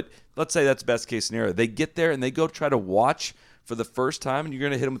be, but let's say that's best case scenario. They get there and they go try to watch for the first time, and you're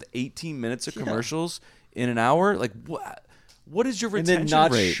going to hit them with 18 minutes of commercials in an hour. Like what is your retention rate? And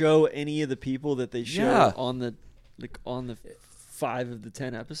then not show any of the people that they show on the 5 of the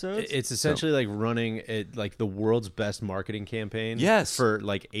 10 episodes. It's essentially like running like the world's best marketing campaign. Yes. For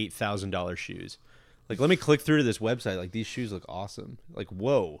like $8,000 shoes. Like, let me click through to this website. Like, these shoes look awesome. Like,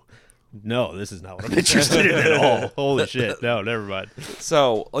 whoa. No, this is not what I'm interested in at all. Holy shit. No, never mind.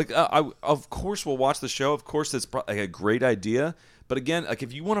 So, like, of course we'll watch the show. Of course it's like a great idea. But again, like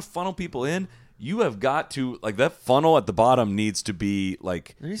if you want to funnel people in, you have got to, like, that funnel at the bottom needs to be,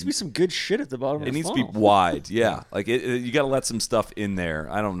 like... There needs to be some good shit at the bottom of the funnel. It needs to be wide, yeah. Like, you got to let some stuff in there.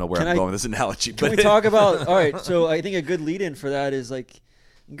 I don't know where I'm going with this analogy. Can we talk about... All right, so I think a good lead-in for that is, like...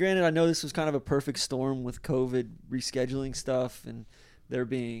 Granted, I know this was kind of a perfect storm with COVID rescheduling stuff and there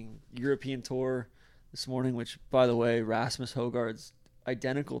being European Tour this morning, which, by the way, Rasmus Højgaard's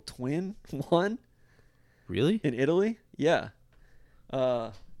identical twin won. Really? In Italy? Yeah.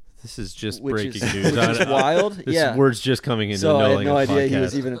 This is just breaking news. Which is wild. This word's just coming into so knowing I had no idea podcast. he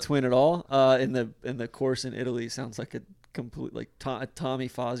was even a twin at all. In the course in Italy sounds like a complete like Tommy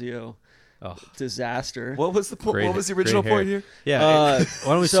Fazio disaster. What was the point? What was the original point here? Yeah.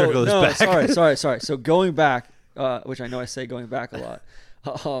 Why don't we circle this back? Sorry. So going back, which I know I say going back a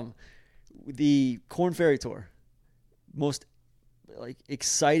lot. The Corn Ferry Tour, most like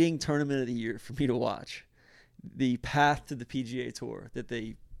exciting tournament of the year for me to watch. The path to the PGA Tour that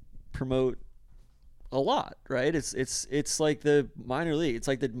they promote a lot, right? It's like the minor league. It's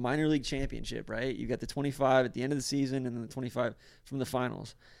like the minor league championship, right? You got the 25 at the end of the season and then the 25 from the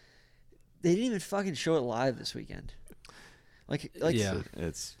finals. They didn't even fucking show it live this weekend. Like yeah,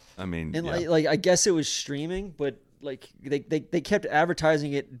 it's. I mean, and like I guess it was streaming, but like they kept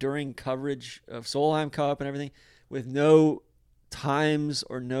advertising it during coverage of Solheim Cup and everything with no times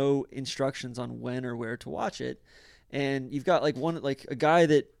or no instructions on when or where to watch it. And you've got a guy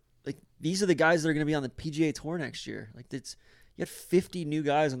that like these are the guys that are going to be on the PGA Tour next year. Like you got 50 new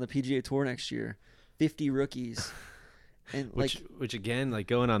guys on the PGA Tour next year, 50 rookies. And which again, like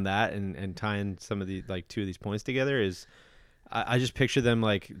going on that and tying some of the like two of these points together is I just picture them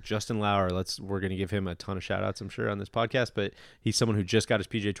like Justin Lauer. We're going to give him a ton of shout outs, I'm sure, on this podcast, but he's someone who just got his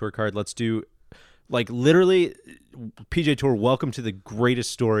PGA Tour card. Let's do like literally PGA Tour, welcome to the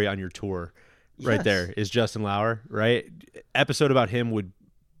greatest story on your tour. Right there is Justin Lauer, right? Episode about him would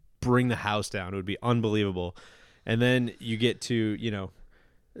bring the house down. It would be unbelievable. And then you get to,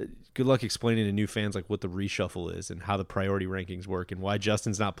 good luck explaining to new fans like what the reshuffle is and how the priority rankings work and why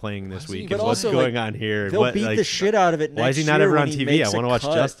Justin's not playing this week and what's going on here. They'll beat the shit out of it next year. Why is he not ever on TV? I want to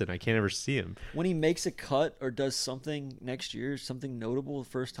watch Justin. I can't ever see him. When he makes a cut or does something next year, something notable the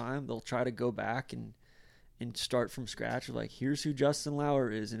first time, they'll try to go back and start from scratch. Like, here's who Justin Lauer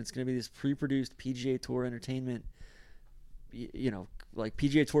is, and it's going to be this pre-produced PGA Tour entertainment, like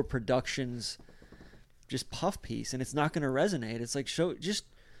PGA Tour Productions, just puff piece, and it's not going to resonate. It's like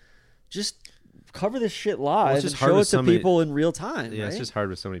just cover this shit live it's just and hard show with it to somebody- people in real time. Yeah, right? it's just hard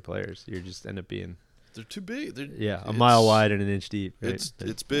with so many players. You just end up being They're too big. a mile wide and an inch deep. Right?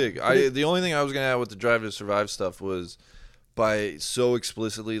 It's big. The only thing I was gonna add with the Drive to Survive stuff was by so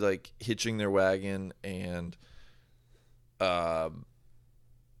explicitly like hitching their wagon and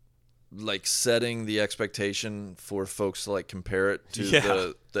like setting the expectation for folks to like compare it to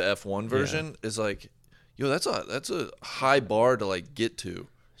the F1 version is like, yo, that's a high bar to like get to.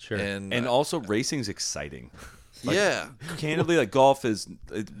 Sure. And also racing's exciting. Yeah. Candidly, like golf is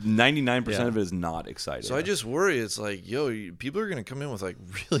 99% of it is not exciting. So I just worry it's like, yo, people are gonna come in with like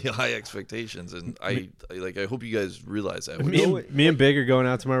really high expectations, and I hope you guys realize that. Me and Big are going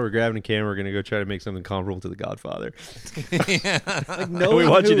out tomorrow. We're grabbing a camera. We're gonna go try to make something comparable to The Godfather. Like And we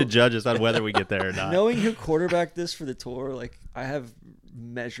want you to judge us on whether we get there or not. Knowing who quarterbacked this for the tour, like I have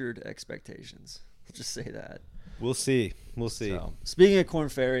measured expectations. I'll just say that. We'll see. So, Speaking of Korn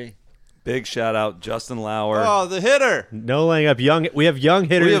Ferry, big shout out, Justin Lauer. Oh, the hitter! No laying up. We have young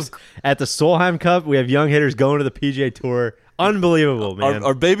hitters at the Solheim Cup. We have young hitters going to the PGA Tour. Unbelievable, man.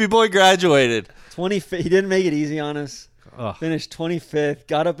 Our baby boy graduated. 25th. He didn't make it easy on us. Ugh. Finished 25th.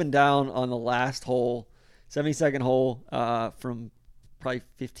 Got up and down on the last hole, 72nd hole, from probably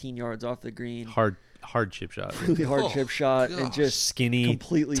 15 yards off the green. Hard chip shot. Really hard chip shot and just Skinny,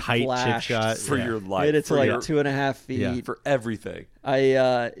 completely tight flashed chip shot for your life. Hit it to for like your- 2.5 feet. Yeah. for everything.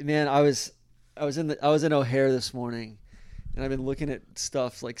 I was in O'Hare this morning, and I've been looking at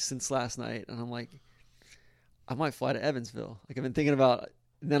stuff like since last night, and I'm like, I might fly to Evansville. Like I've been thinking about.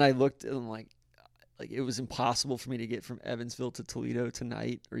 And then I looked, and I'm like it was impossible for me to get from Evansville to Toledo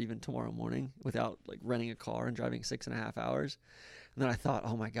tonight or even tomorrow morning without like renting a car and driving 6.5 hours. And then I thought,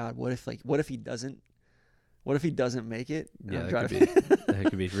 oh my God, what if he doesn't make it? And I'm driving. That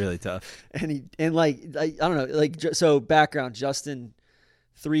could be really tough. I don't know, so background, Justin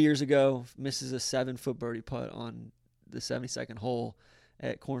 3 years ago misses a 7-foot birdie putt on the 72nd hole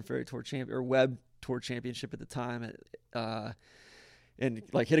at Korn Ferry Tour Web Tour Championship at the time and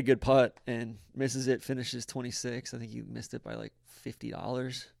like hit a good putt and misses it, finishes 26. I think he missed it by like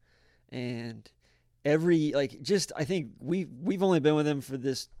 $50. And I think we've only been with him for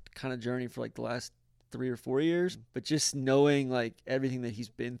this kind of journey for like the last 3 or 4 years, but just knowing like everything that he's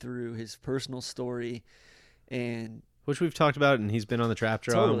been through, his personal story, and Which we've talked about, and he's been on the Trap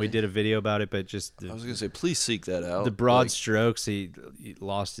Draw, and we did a video about it, but just I was going to say, please seek that out. the broad strokes. He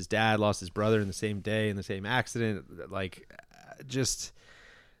lost his dad, lost his brother in the same day in the same accident.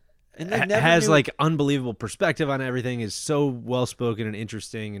 Has like unbelievable perspective on everything, is so well-spoken and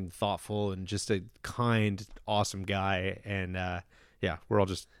interesting and thoughtful and just a kind, awesome guy. And we're all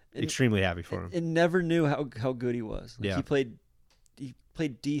just extremely happy for him. And never knew how good he was. Like Yeah. He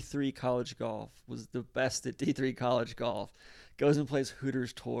played D3 college golf, was the best at D3 college golf, goes and plays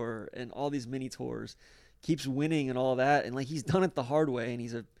Hooters Tour and all these mini tours, keeps winning and all that. And like he's done it the hard way, and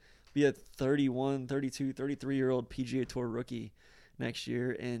he's be a 31, 32, 33-year-old PGA Tour rookie next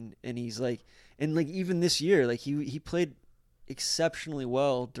year. And he's like, and like even this year, like he played exceptionally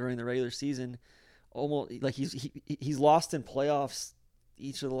well during the regular season. Almost like he's lost in playoffs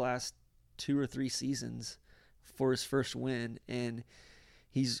each of the last 2 or 3 seasons for his first win, and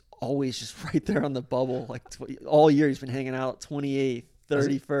he's always just right there on the bubble. Like all year he's been hanging out 28th,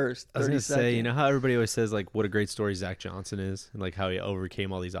 31st, 32nd. I was gonna say, you know how everybody always says like what a great story Zach Johnson is, and like how he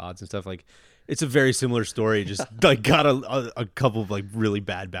overcame all these odds and stuff. Like it's a very similar story. Just like got a couple of like really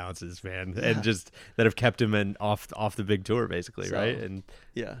bad bounces, man, and just that have kept him off the big tour, basically, right? And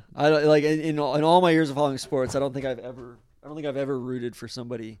yeah, I like in all my years of following sports, I don't think I've ever rooted for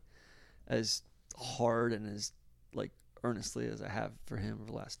somebody as hard and as like earnestly as I have for him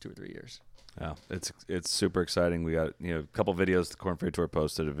over the last 2 or 3 years. Yeah, it's super exciting. We got a couple videos the Korn Ferry Tour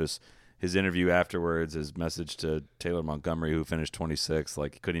posted of his interview afterwards, his message to Taylor Montgomery, who finished 26th.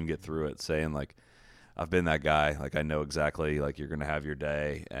 Like he couldn't even get through it, saying like, I've been that guy. Like I know exactly like you're gonna have your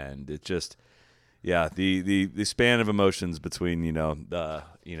day. And it just the span of emotions between the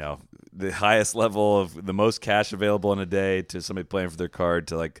highest level of the most cash available in a day to somebody playing for their card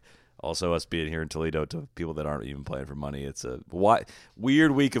to like also us being here in Toledo to people that aren't even playing for money. It's a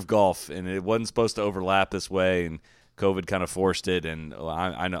weird week of golf, and it wasn't supposed to overlap this way, and COVID kind of forced it. And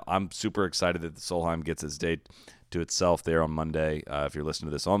I know I'm super excited that the Solheim gets its date to itself there on Monday. If you're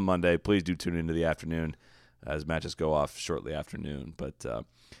listening to this on Monday, please do tune into the afternoon as matches go off shortly afternoon. But a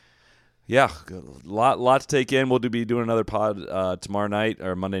lot to take in. We'll be doing another pod tomorrow night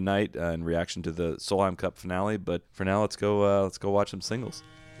or Monday night in reaction to the Solheim Cup finale. But for now, let's go watch some singles.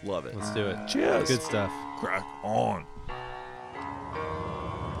 Love it. let's do it. Cheers. Good stuff. Crack on.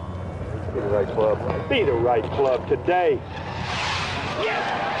 Be the right club. Be the right club today.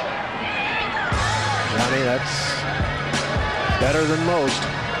 Yes! Connie, that's better than most.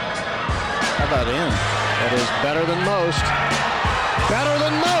 How about in? That is better than most. Better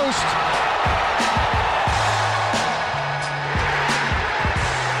than most!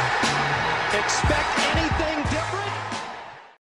 Expect anything